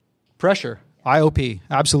 Pressure, IOP,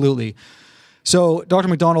 absolutely. So, Dr.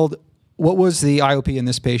 MacDonald, what was the IOP in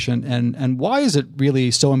this patient, and why is it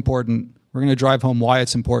really so important? We're going to drive home why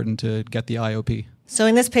it's important to get the IOP. So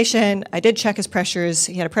in this patient, I did check his pressures.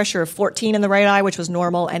 He had a pressure of 14 in the right eye, which was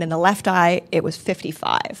normal, and in the left eye, it was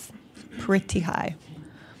 55. Pretty high.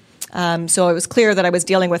 So it was clear that I was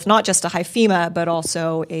dealing with not just a hyphema, but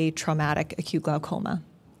also a traumatic acute glaucoma.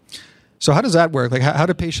 So how does that work? Like, how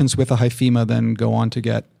do patients with a hyphema then go on to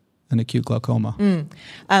get an acute glaucoma?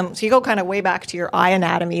 So you go kind of way back to your eye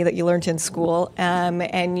anatomy that you learned in school,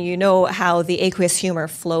 and you know how the aqueous humor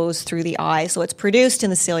flows through the eye. So it's produced in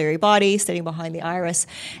the ciliary body, sitting behind the iris,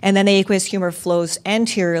 and then the aqueous humor flows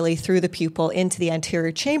anteriorly through the pupil into the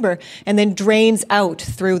anterior chamber, and then drains out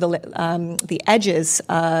through the edges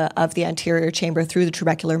of the anterior chamber through the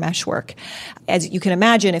trabecular meshwork. As you can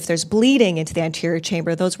imagine, if there's bleeding into the anterior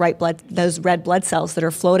chamber, those red blood cells that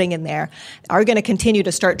are floating in there are going to continue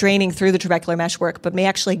to start draining through the trabecular meshwork, but may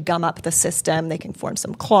actually gum up the system. They can form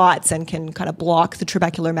some clots and can kind of block the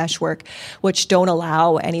trabecular meshwork, which don't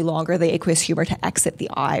allow any longer the aqueous humor to exit the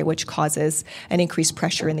eye, which causes an increased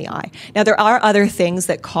pressure in the eye. Now, there are other things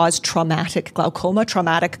that cause traumatic glaucoma.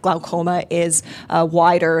 Traumatic glaucoma is a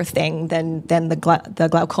wider thing than the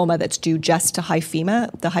glaucoma that's due just to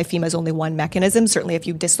hyphema. The hyphema is only one mechanism. Certainly, if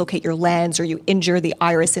you dislocate your lens or you injure the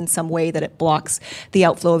iris in some way that it blocks the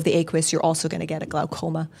outflow of the aqueous, you're also going to get a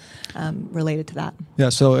glaucoma related to that. Yeah,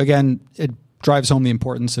 so again, it drives home the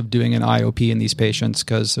importance of doing an IOP in these patients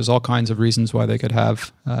because there's all kinds of reasons why they could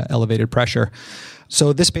have elevated pressure.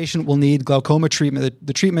 So this patient will need glaucoma treatment.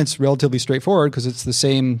 The treatment's relatively straightforward because it's the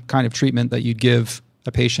same kind of treatment that you'd give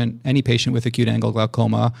any patient with acute angle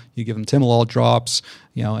glaucoma. You give them timolol drops,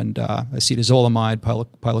 and acetazolamide,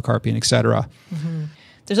 pilocarpine, etc. Mm-hmm.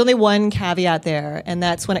 There's only one caveat there, and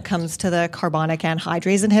that's when it comes to the carbonic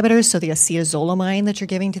anhydrase inhibitors, so the acetazolamide that you're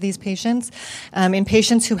giving to these patients. In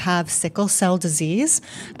patients who have sickle cell disease,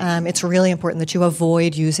 it's really important that you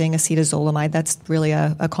avoid using acetazolamide. That's really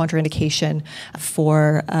a contraindication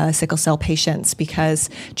for sickle cell patients because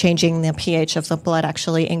changing the pH of the blood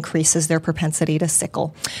actually increases their propensity to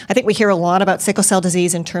sickle. I think we hear a lot about sickle cell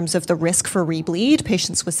disease in terms of the risk for rebleed.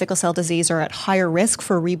 Patients with sickle cell disease are at higher risk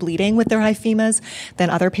for rebleeding with their hyphemas than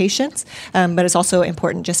other patients, but it's also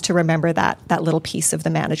important just to remember that that little piece of the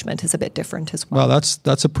management is a bit different as well. Well,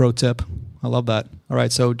 that's a pro tip. I love that. All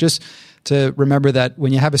right, so just to remember that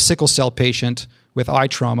when you have a sickle cell patient with eye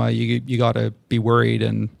trauma, you got to be worried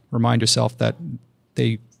and remind yourself that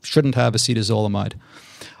they shouldn't have acetazolamide.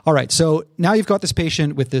 All right, so now you've got this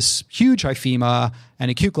patient with this huge hyphema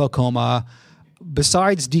and acute glaucoma.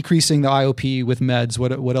 Besides decreasing the IOP with meds,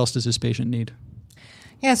 what else does this patient need?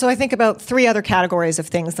 Yeah, so I think about 3 other categories of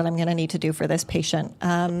things that I'm going to need to do for this patient.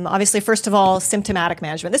 Obviously, first of all, symptomatic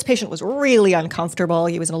management. This patient was really uncomfortable.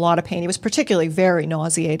 He was in a lot of pain. He was particularly very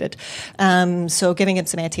nauseated. So giving him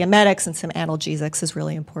some antiemetics and some analgesics is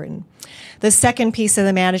really important. The second piece of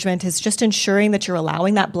the management is just ensuring that you're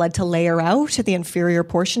allowing that blood to layer out at the inferior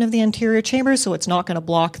portion of the anterior chamber, so it's not going to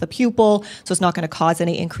block the pupil, so it's not going to cause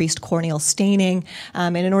any increased corneal staining.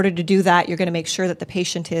 And in order to do that, you're going to make sure that the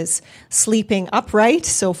patient is sleeping upright,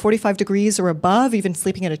 so 45 degrees or above. Even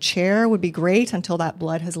sleeping in a chair would be great until that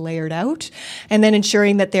blood has layered out. And then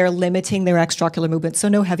ensuring that they're limiting their extraocular movement, so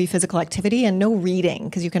no heavy physical activity and no reading,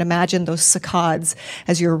 because you can imagine those saccades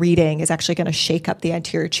as you're reading is actually going to shake up the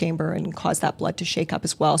anterior chamber and cause that blood to shake up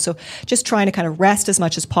as well. So just trying to kind of rest as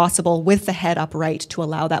much as possible with the head upright to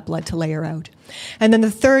allow that blood to layer out. And then the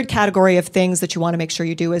third category of things that you want to make sure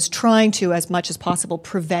you do is trying to, as much as possible,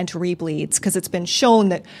 prevent rebleeds, because it's been shown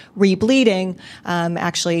that rebleeding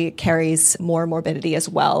actually carries more morbidity as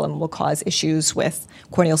well and will cause issues with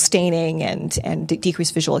corneal staining and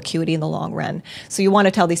decreased visual acuity in the long run. So you want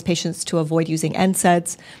to tell these patients to avoid using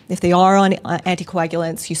NSAIDs. If they are on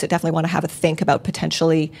anticoagulants, you definitely want to have a think about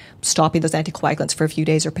potentially stopping those anticoagulants for a few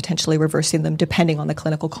days or potentially reversing them depending on the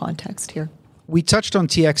clinical context here. We touched on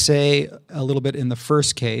TXA a little bit in the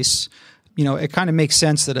first case. You know, it kind of makes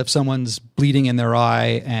sense that if someone's bleeding in their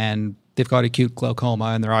eye and they've got acute glaucoma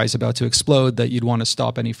and their eye's about to explode, that you'd want to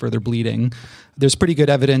stop any further bleeding. There's pretty good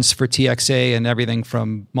evidence for TXA and everything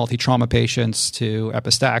from multi-trauma patients to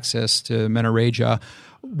epistaxis to menorrhagia.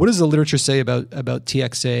 What does the literature say about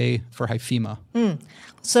TXA for hyphema?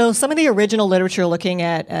 So some of the original literature looking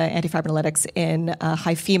at antifibrinolytics in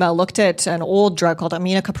hyphema looked at an old drug called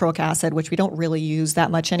aminocaproic acid, which we don't really use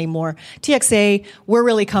that much anymore. TXA, we're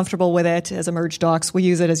really comfortable with it as emerge docs. We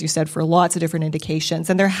use it, as you said, for lots of different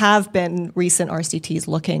indications. And there have been recent RCTs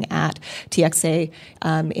looking at TXA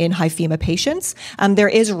in hyphema patients. There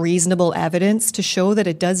is reasonable evidence to show that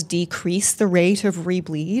it does decrease the rate of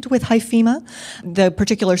rebleed with hyphema. The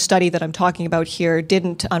particular study that I'm talking about here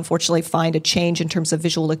didn't, unfortunately, find a change in terms of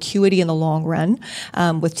visual acuity in the long run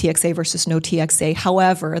with TXA versus no TXA.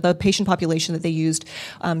 However, the patient population that they used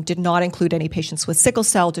did not include any patients with sickle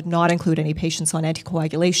cell, did not include any patients on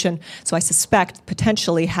anticoagulation. So I suspect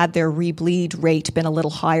potentially had their rebleed rate been a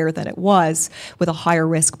little higher than it was with a higher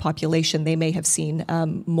risk population, they may have seen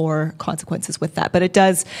more consequences with that. But it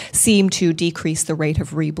does seem to decrease the rate of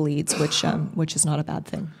rebleeds, which is not a bad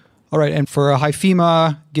thing. All right. And for a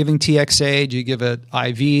hyphema, giving TXA, do you give it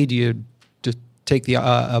IV? Do you take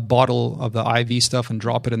a bottle of the IV stuff and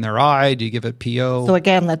drop it in their eye? Do you give it PO? So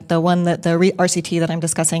again, the RCT that I'm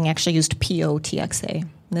discussing actually used PO TXA in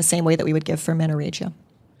the same way that we would give for menorrhagia.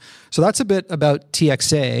 So that's a bit about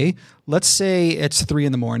TXA. Let's say it's 3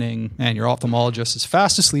 a.m. and your ophthalmologist is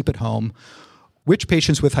fast asleep at home. Which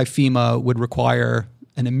patients with hyphema would require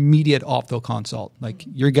an immediate ophtho consult? Like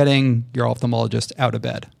you're getting your ophthalmologist out of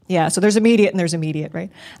bed. Yeah, so there's immediate and there's immediate,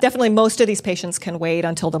 right? Definitely most of these patients can wait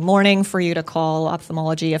until the morning for you to call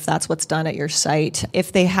ophthalmology if that's what's done at your site.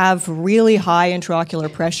 If they have really high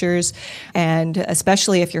intraocular pressures, and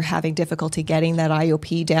especially if you're having difficulty getting that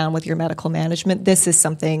IOP down with your medical management, this is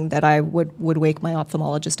something that I would wake my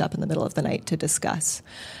ophthalmologist up in the middle of the night to discuss.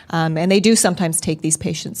 And they do sometimes take these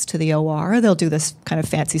patients to the OR. They'll do this kind of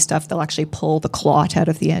fancy stuff. They'll actually pull the clot out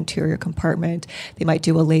of the anterior compartment. They might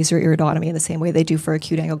do a laser iridotomy in the same way they do for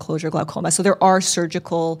acute angle closure glaucoma. So there are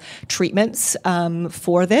surgical treatments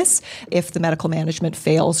for this if the medical management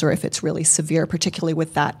fails or if it's really severe, particularly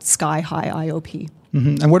with that sky-high IOP.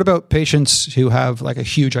 Mm-hmm. And what about patients who have like a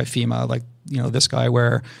huge hyphema, like this guy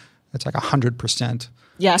where it's like 100%?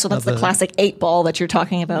 Yeah, so that's the classic 8-ball that you're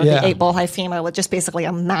talking about, the 8-ball hyphema with just basically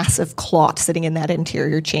a massive clot sitting in that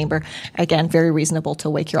interior chamber. Again, very reasonable to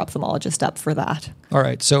wake your ophthalmologist up for that. All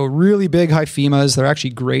right, so really big hyphemas, they're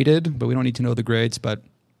actually graded, but we don't need to know the grades, but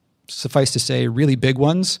suffice to say, really big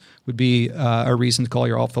ones would be a reason to call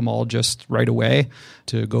your ophthalmologist right away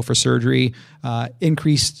to go for surgery.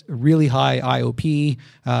 Increased really high IOP,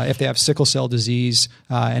 if they have sickle cell disease,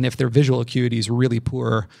 and if their visual acuity is really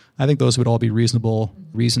poor, I think those would all be reasonable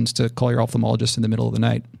reasons to call your ophthalmologist in the middle of the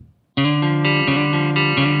night.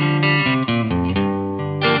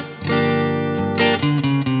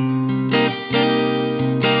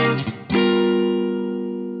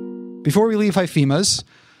 Before we leave hyphemas,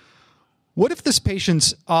 what if this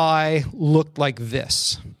patient's eye looked like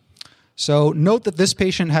this? So note that this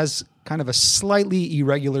patient has kind of a slightly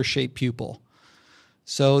irregular shaped pupil.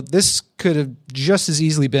 So this could have just as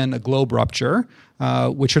easily been a globe rupture,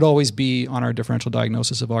 which should always be on our differential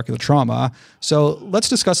diagnosis of ocular trauma. So let's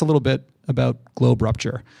discuss a little bit about globe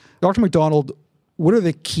rupture. Dr. MacDonald, what are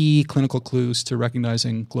the key clinical clues to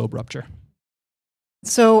recognizing globe rupture?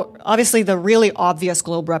 So obviously the really obvious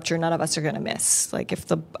globe rupture, none of us are going to miss. Like if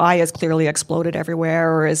the eye is clearly exploded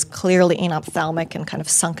everywhere or is clearly anophthalmic and kind of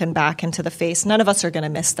sunken back into the face, none of us are going to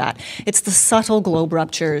miss that. It's the subtle globe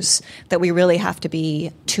ruptures that we really have to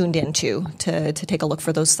be tuned into to take a look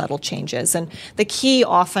for those subtle changes. And the key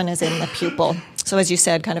often is in the pupil. So as you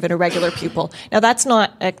said, kind of an irregular pupil. Now that's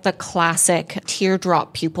not the classic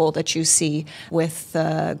teardrop pupil that you see with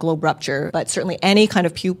globe rupture, but certainly any kind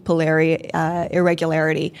of pupillary irregularity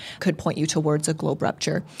could point you towards a globe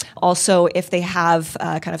rupture. Also, if they have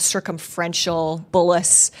kind of circumferential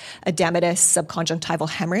bullous edematous subconjunctival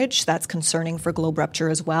hemorrhage, that's concerning for globe rupture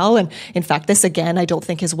as well. And in fact, this again, I don't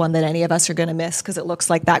think is one that any of us are going to miss because it looks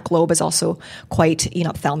like that globe is also quite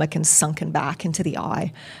enophthalmic and sunken back into the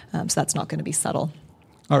eye. So that's not going to be subtle.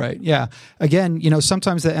 All right, yeah. Again,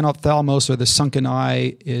 sometimes the enophthalmos or the sunken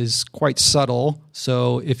eye is quite subtle.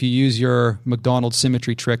 So if you use your MacDonald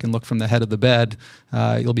symmetry trick and look from the head of the bed,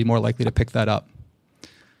 you'll be more likely to pick that up.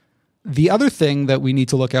 The other thing that we need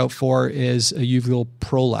to look out for is a uveal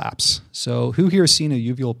prolapse. So who here has seen a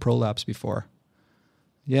uveal prolapse before?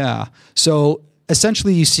 Yeah. So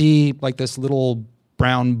essentially you see like this little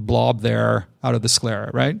brown blob there out of the sclera,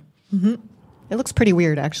 right? Mm-hmm. It looks pretty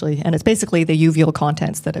weird, actually, and it's basically the uveal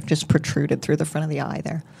contents that have just protruded through the front of the eye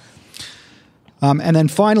there. And then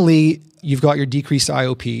finally, you've got your decreased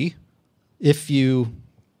IOP. If you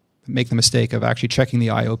make the mistake of actually checking the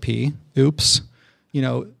IOP, oops,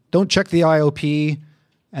 don't check the IOP,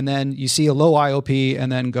 and then you see a low IOP, and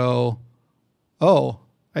then go, oh,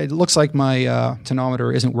 it looks like my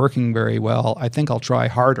tonometer isn't working very well. I think I'll try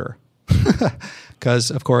harder. Because,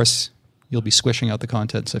 of course, you'll be squishing out the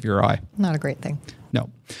contents of your eye. Not a great thing. No.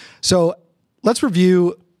 So let's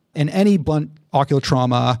review in any blunt ocular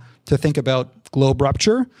trauma to think about globe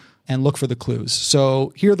rupture and look for the clues.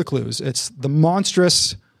 So here are the clues. It's the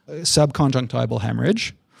monstrous subconjunctival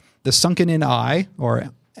hemorrhage, the sunken in eye or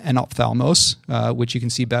enophthalmos, which you can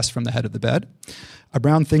see best from the head of the bed, a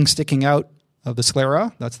brown thing sticking out of the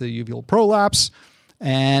sclera, that's the uveal prolapse,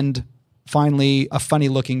 and finally, a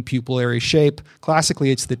funny-looking pupillary shape.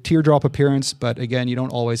 Classically, it's the teardrop appearance, but again, you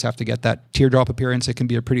don't always have to get that teardrop appearance. It can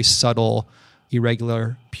be a pretty subtle,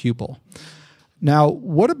 irregular pupil. Now,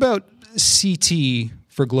 what about CT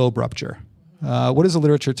for globe rupture? What does the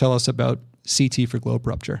literature tell us about CT for globe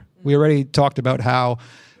rupture? We already talked about how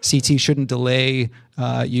CT shouldn't delay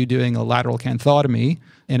you doing a lateral canthotomy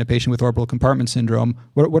in a patient with orbital compartment syndrome.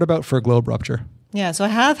 What about for globe rupture? Yeah, so I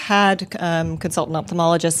have had consultant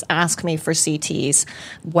ophthalmologists ask me for CTs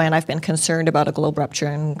when I've been concerned about a globe rupture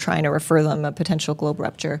and trying to refer them a potential globe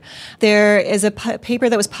rupture. There is a paper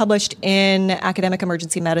that was published in Academic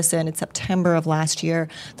Emergency Medicine in September of last year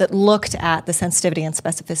that looked at the sensitivity and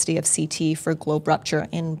specificity of CT for globe rupture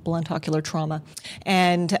in blunt ocular trauma.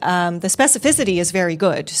 And the specificity is very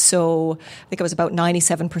good. So I think it was about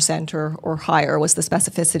 97% or higher was the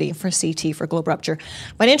specificity for CT for globe rupture.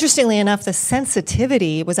 But interestingly enough, the sensitivity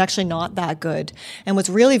was actually not that good and was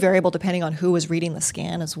really variable depending on who was reading the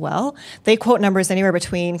scan as well. They quote numbers anywhere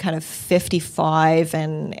between kind of 55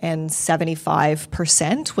 and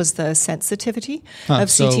 75% was the sensitivity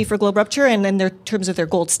of CT for globe rupture. And in terms of their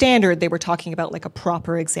gold standard, they were talking about like a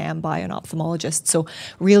proper exam by an ophthalmologist. So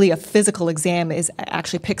really a physical exam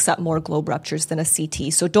actually picks up more globe ruptures than a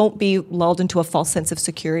CT. So don't be lulled into a false sense of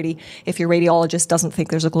security. If your radiologist doesn't think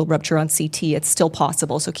there's a globe rupture on CT, it's still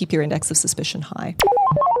possible. So keep your index of suspicion high.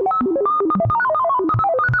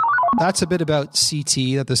 That's a bit about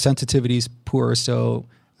CT, that the sensitivity is poor. So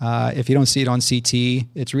if you don't see it on CT,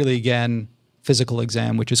 it's really, again, physical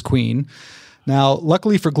exam, which is queen. Now,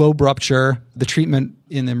 luckily for globe rupture, the treatment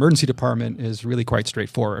in the emergency department is really quite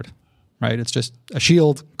straightforward. Right? It's just a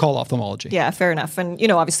shield, call ophthalmology. Yeah, fair enough. And,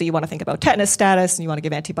 obviously you want to think about tetanus status and you want to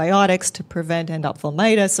give antibiotics to prevent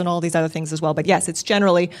endophthalmitis and all these other things as well. But yes, it's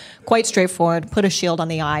generally quite straightforward. Put a shield on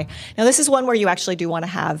the eye. Now, this is one where you actually do want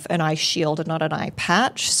to have an eye shield and not an eye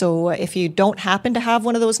patch. So if you don't happen to have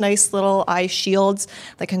one of those nice little eye shields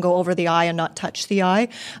that can go over the eye and not touch the eye,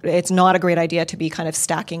 it's not a great idea to be kind of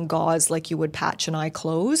stacking gauze like you would patch an eye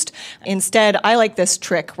closed. Instead, I like this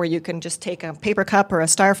trick where you can just take a paper cup or a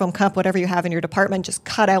styrofoam cup, whatever you have in your department, just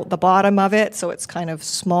cut out the bottom of it so it's kind of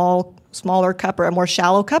smaller cup or a more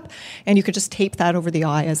shallow cup, and you could just tape that over the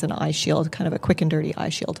eye as an eye shield, kind of a quick and dirty eye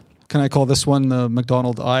shield. Can I call this one the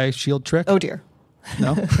MacDonald eye shield trick? Oh dear.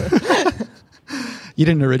 No? You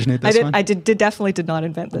didn't originate this one? I definitely did not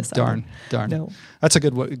invent this. Darn. No. That's a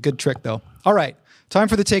good trick though. All right, time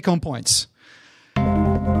for the take-home points.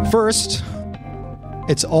 First,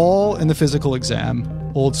 it's all in the physical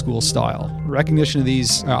exam, old school style. Recognition of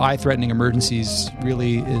these eye-threatening emergencies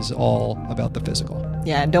really is all about the physical.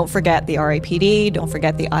 Yeah, and don't forget the RAPD, don't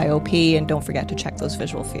forget the IOP, and don't forget to check those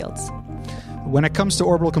visual fields. When it comes to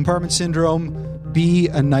orbital compartment syndrome, be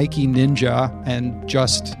a Nike ninja and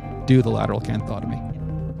just do the lateral canthotomy.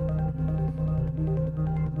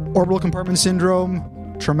 Orbital compartment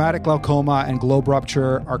syndrome, traumatic glaucoma, and globe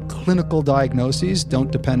rupture are clinical diagnoses.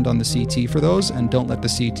 Don't depend on the CT for those, and don't let the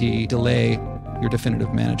CT delay your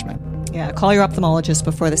definitive management. Yeah, call your ophthalmologist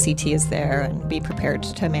before the CT is there and be prepared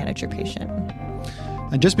to manage your patient.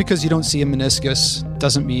 And just because you don't see a meniscus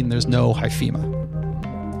doesn't mean there's no hyphema.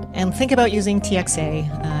 And think about using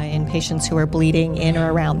TXA in patients who are bleeding in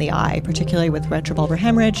or around the eye, particularly with retrobulbar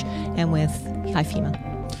hemorrhage and with hyphema.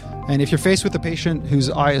 And if you're faced with a patient whose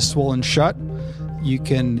eye is swollen shut, you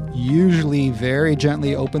can usually very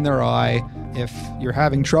gently open their eye. If you're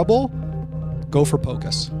having trouble, go for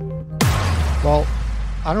POCUS. Well,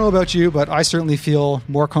 I don't know about you, but I certainly feel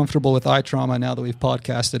more comfortable with eye trauma now that we've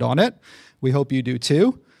podcasted on it. We hope you do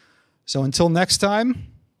too. So until next time,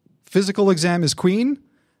 physical exam is queen,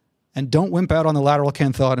 and don't wimp out on the lateral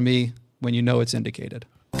canthotomy when you know it's indicated.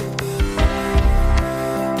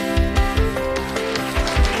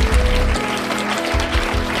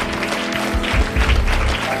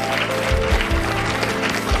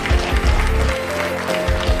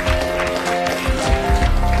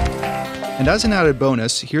 And as an added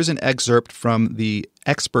bonus, here's an excerpt from the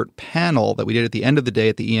expert panel that we did at the end of the day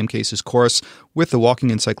at the EM Cases course with the Walking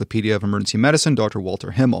Encyclopedia of Emergency Medicine, Dr.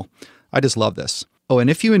 Walter Himmel. I just love this. Oh, and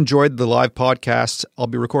if you enjoyed the live podcast, I'll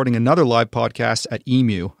be recording another live podcast at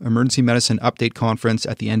EMU, Emergency Medicine Update Conference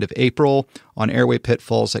at the end of April on airway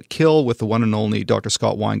pitfalls that kill with the one and only Dr.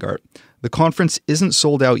 Scott Weingart. The conference isn't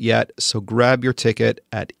sold out yet, so grab your ticket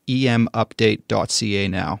at emupdate.ca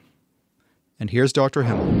now. And here's Dr.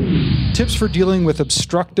 Himmel. Tips for dealing with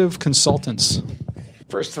obstructive consultants.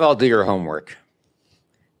 First of all, do your homework,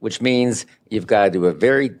 which means you've got to do a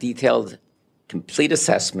very detailed, complete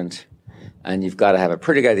assessment, and you've got to have a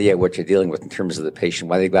pretty good idea what you're dealing with in terms of the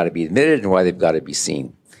patient, why they've got to be admitted and why they've got to be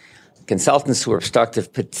seen. Consultants who are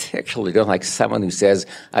obstructive particularly don't like someone who says,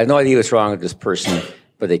 I have no idea what's wrong with this person,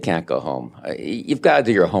 but they can't go home. You've got to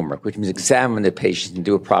do your homework, which means examine the patient and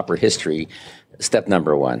do a proper history, step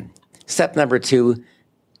number one. Step number two,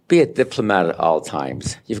 be a diplomat at all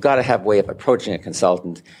times. You've got to have a way of approaching a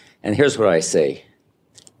consultant. And here's what I say.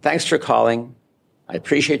 Thanks for calling. I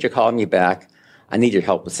appreciate you calling me back. I need your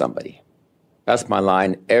help with somebody. That's my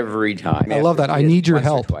line every time. I love that. I need your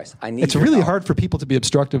help. It's really help. hard for people to be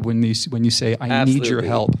obstructive when you say, I Absolutely. need your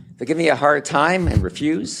help. If they give me a hard time and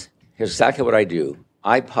refuse, here's exactly what I do.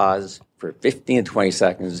 I pause for 15 to 20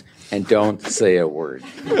 seconds and don't say a word.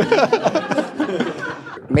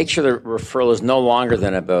 Make sure the referral is no longer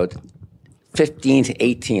than about 15 to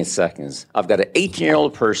 18 seconds. I've got an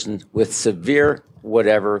 18-year-old person with severe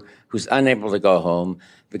whatever who's unable to go home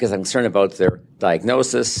because I'm concerned about their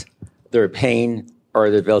diagnosis, their pain, or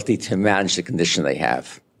their ability to manage the condition they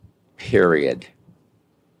have. Period.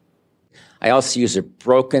 I also use a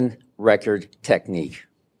broken record technique.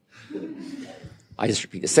 I just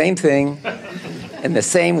repeat the same thing in the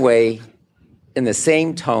same way, in the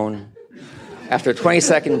same tone, after a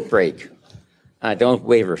 20-second break. I don't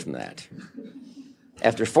waver from that.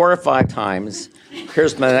 After 4 or 5 times,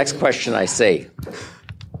 here's my next question I say.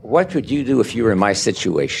 What would you do if you were in my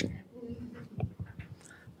situation?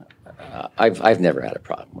 I've never had a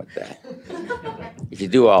problem with that. If you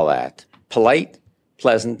do all that, polite,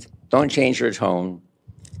 pleasant, don't change your tone.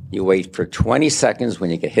 You wait for 20 seconds when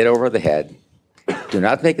you get hit over the head. Do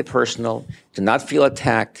not make it personal. Do not feel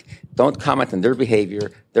attacked. Don't comment on their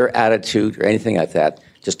behavior, their attitude, or anything like that.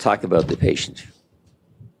 Just talk about the patient.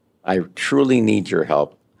 I truly need your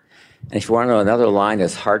help. And if you want to know another line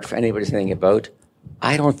that's hard for anybody to think about,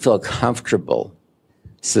 I don't feel comfortable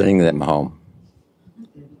sending them home.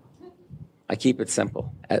 I keep it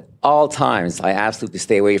simple. At all times, I absolutely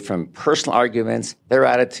stay away from personal arguments, their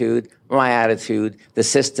attitude, my attitude, the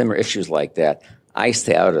system, or issues like that. I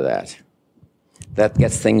stay out of that. That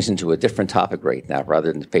gets things into a different topic right now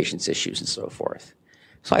rather than the patient's issues and so forth.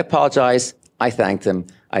 So I apologize. I thank them.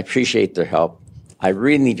 I appreciate their help. I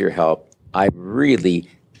really need your help. I really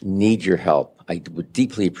need your help. I would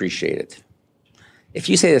deeply appreciate it. If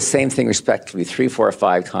you say the same thing respectfully 3, 4, or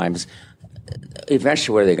 5 times,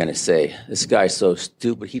 eventually what are they going to say? This guy's so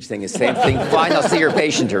stupid, he keeps saying the same thing. Fine, I'll see your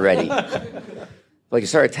patient already. Like you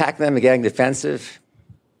start attacking them and getting defensive,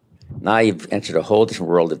 now you've entered a whole different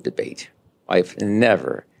world of debate. I've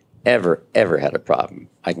never, ever, ever had a problem.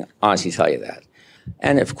 I can honestly tell you that.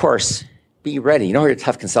 And of course, be ready. You know who your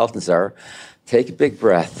tough consultants are? Take a big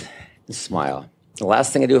breath and smile. The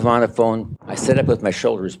last thing I do if I'm on the phone, I sit up with my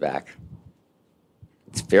shoulders back.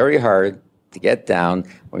 It's very hard to get down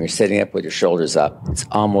when you're sitting up with your shoulders up. It's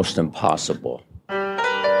almost impossible.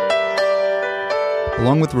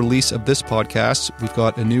 Along with the release of this podcast, we've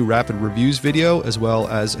got a new rapid reviews video as well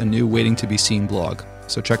as a new waiting to be seen blog.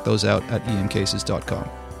 So check those out at emcases.com.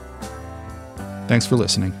 Thanks for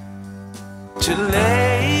listening. To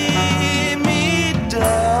lay me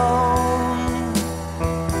down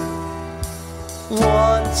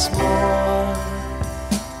once more,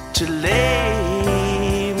 to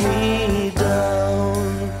lay me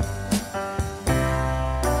down.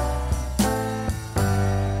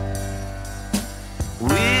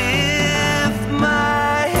 With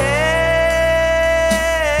my head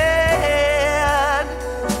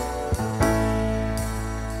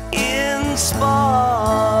in spot.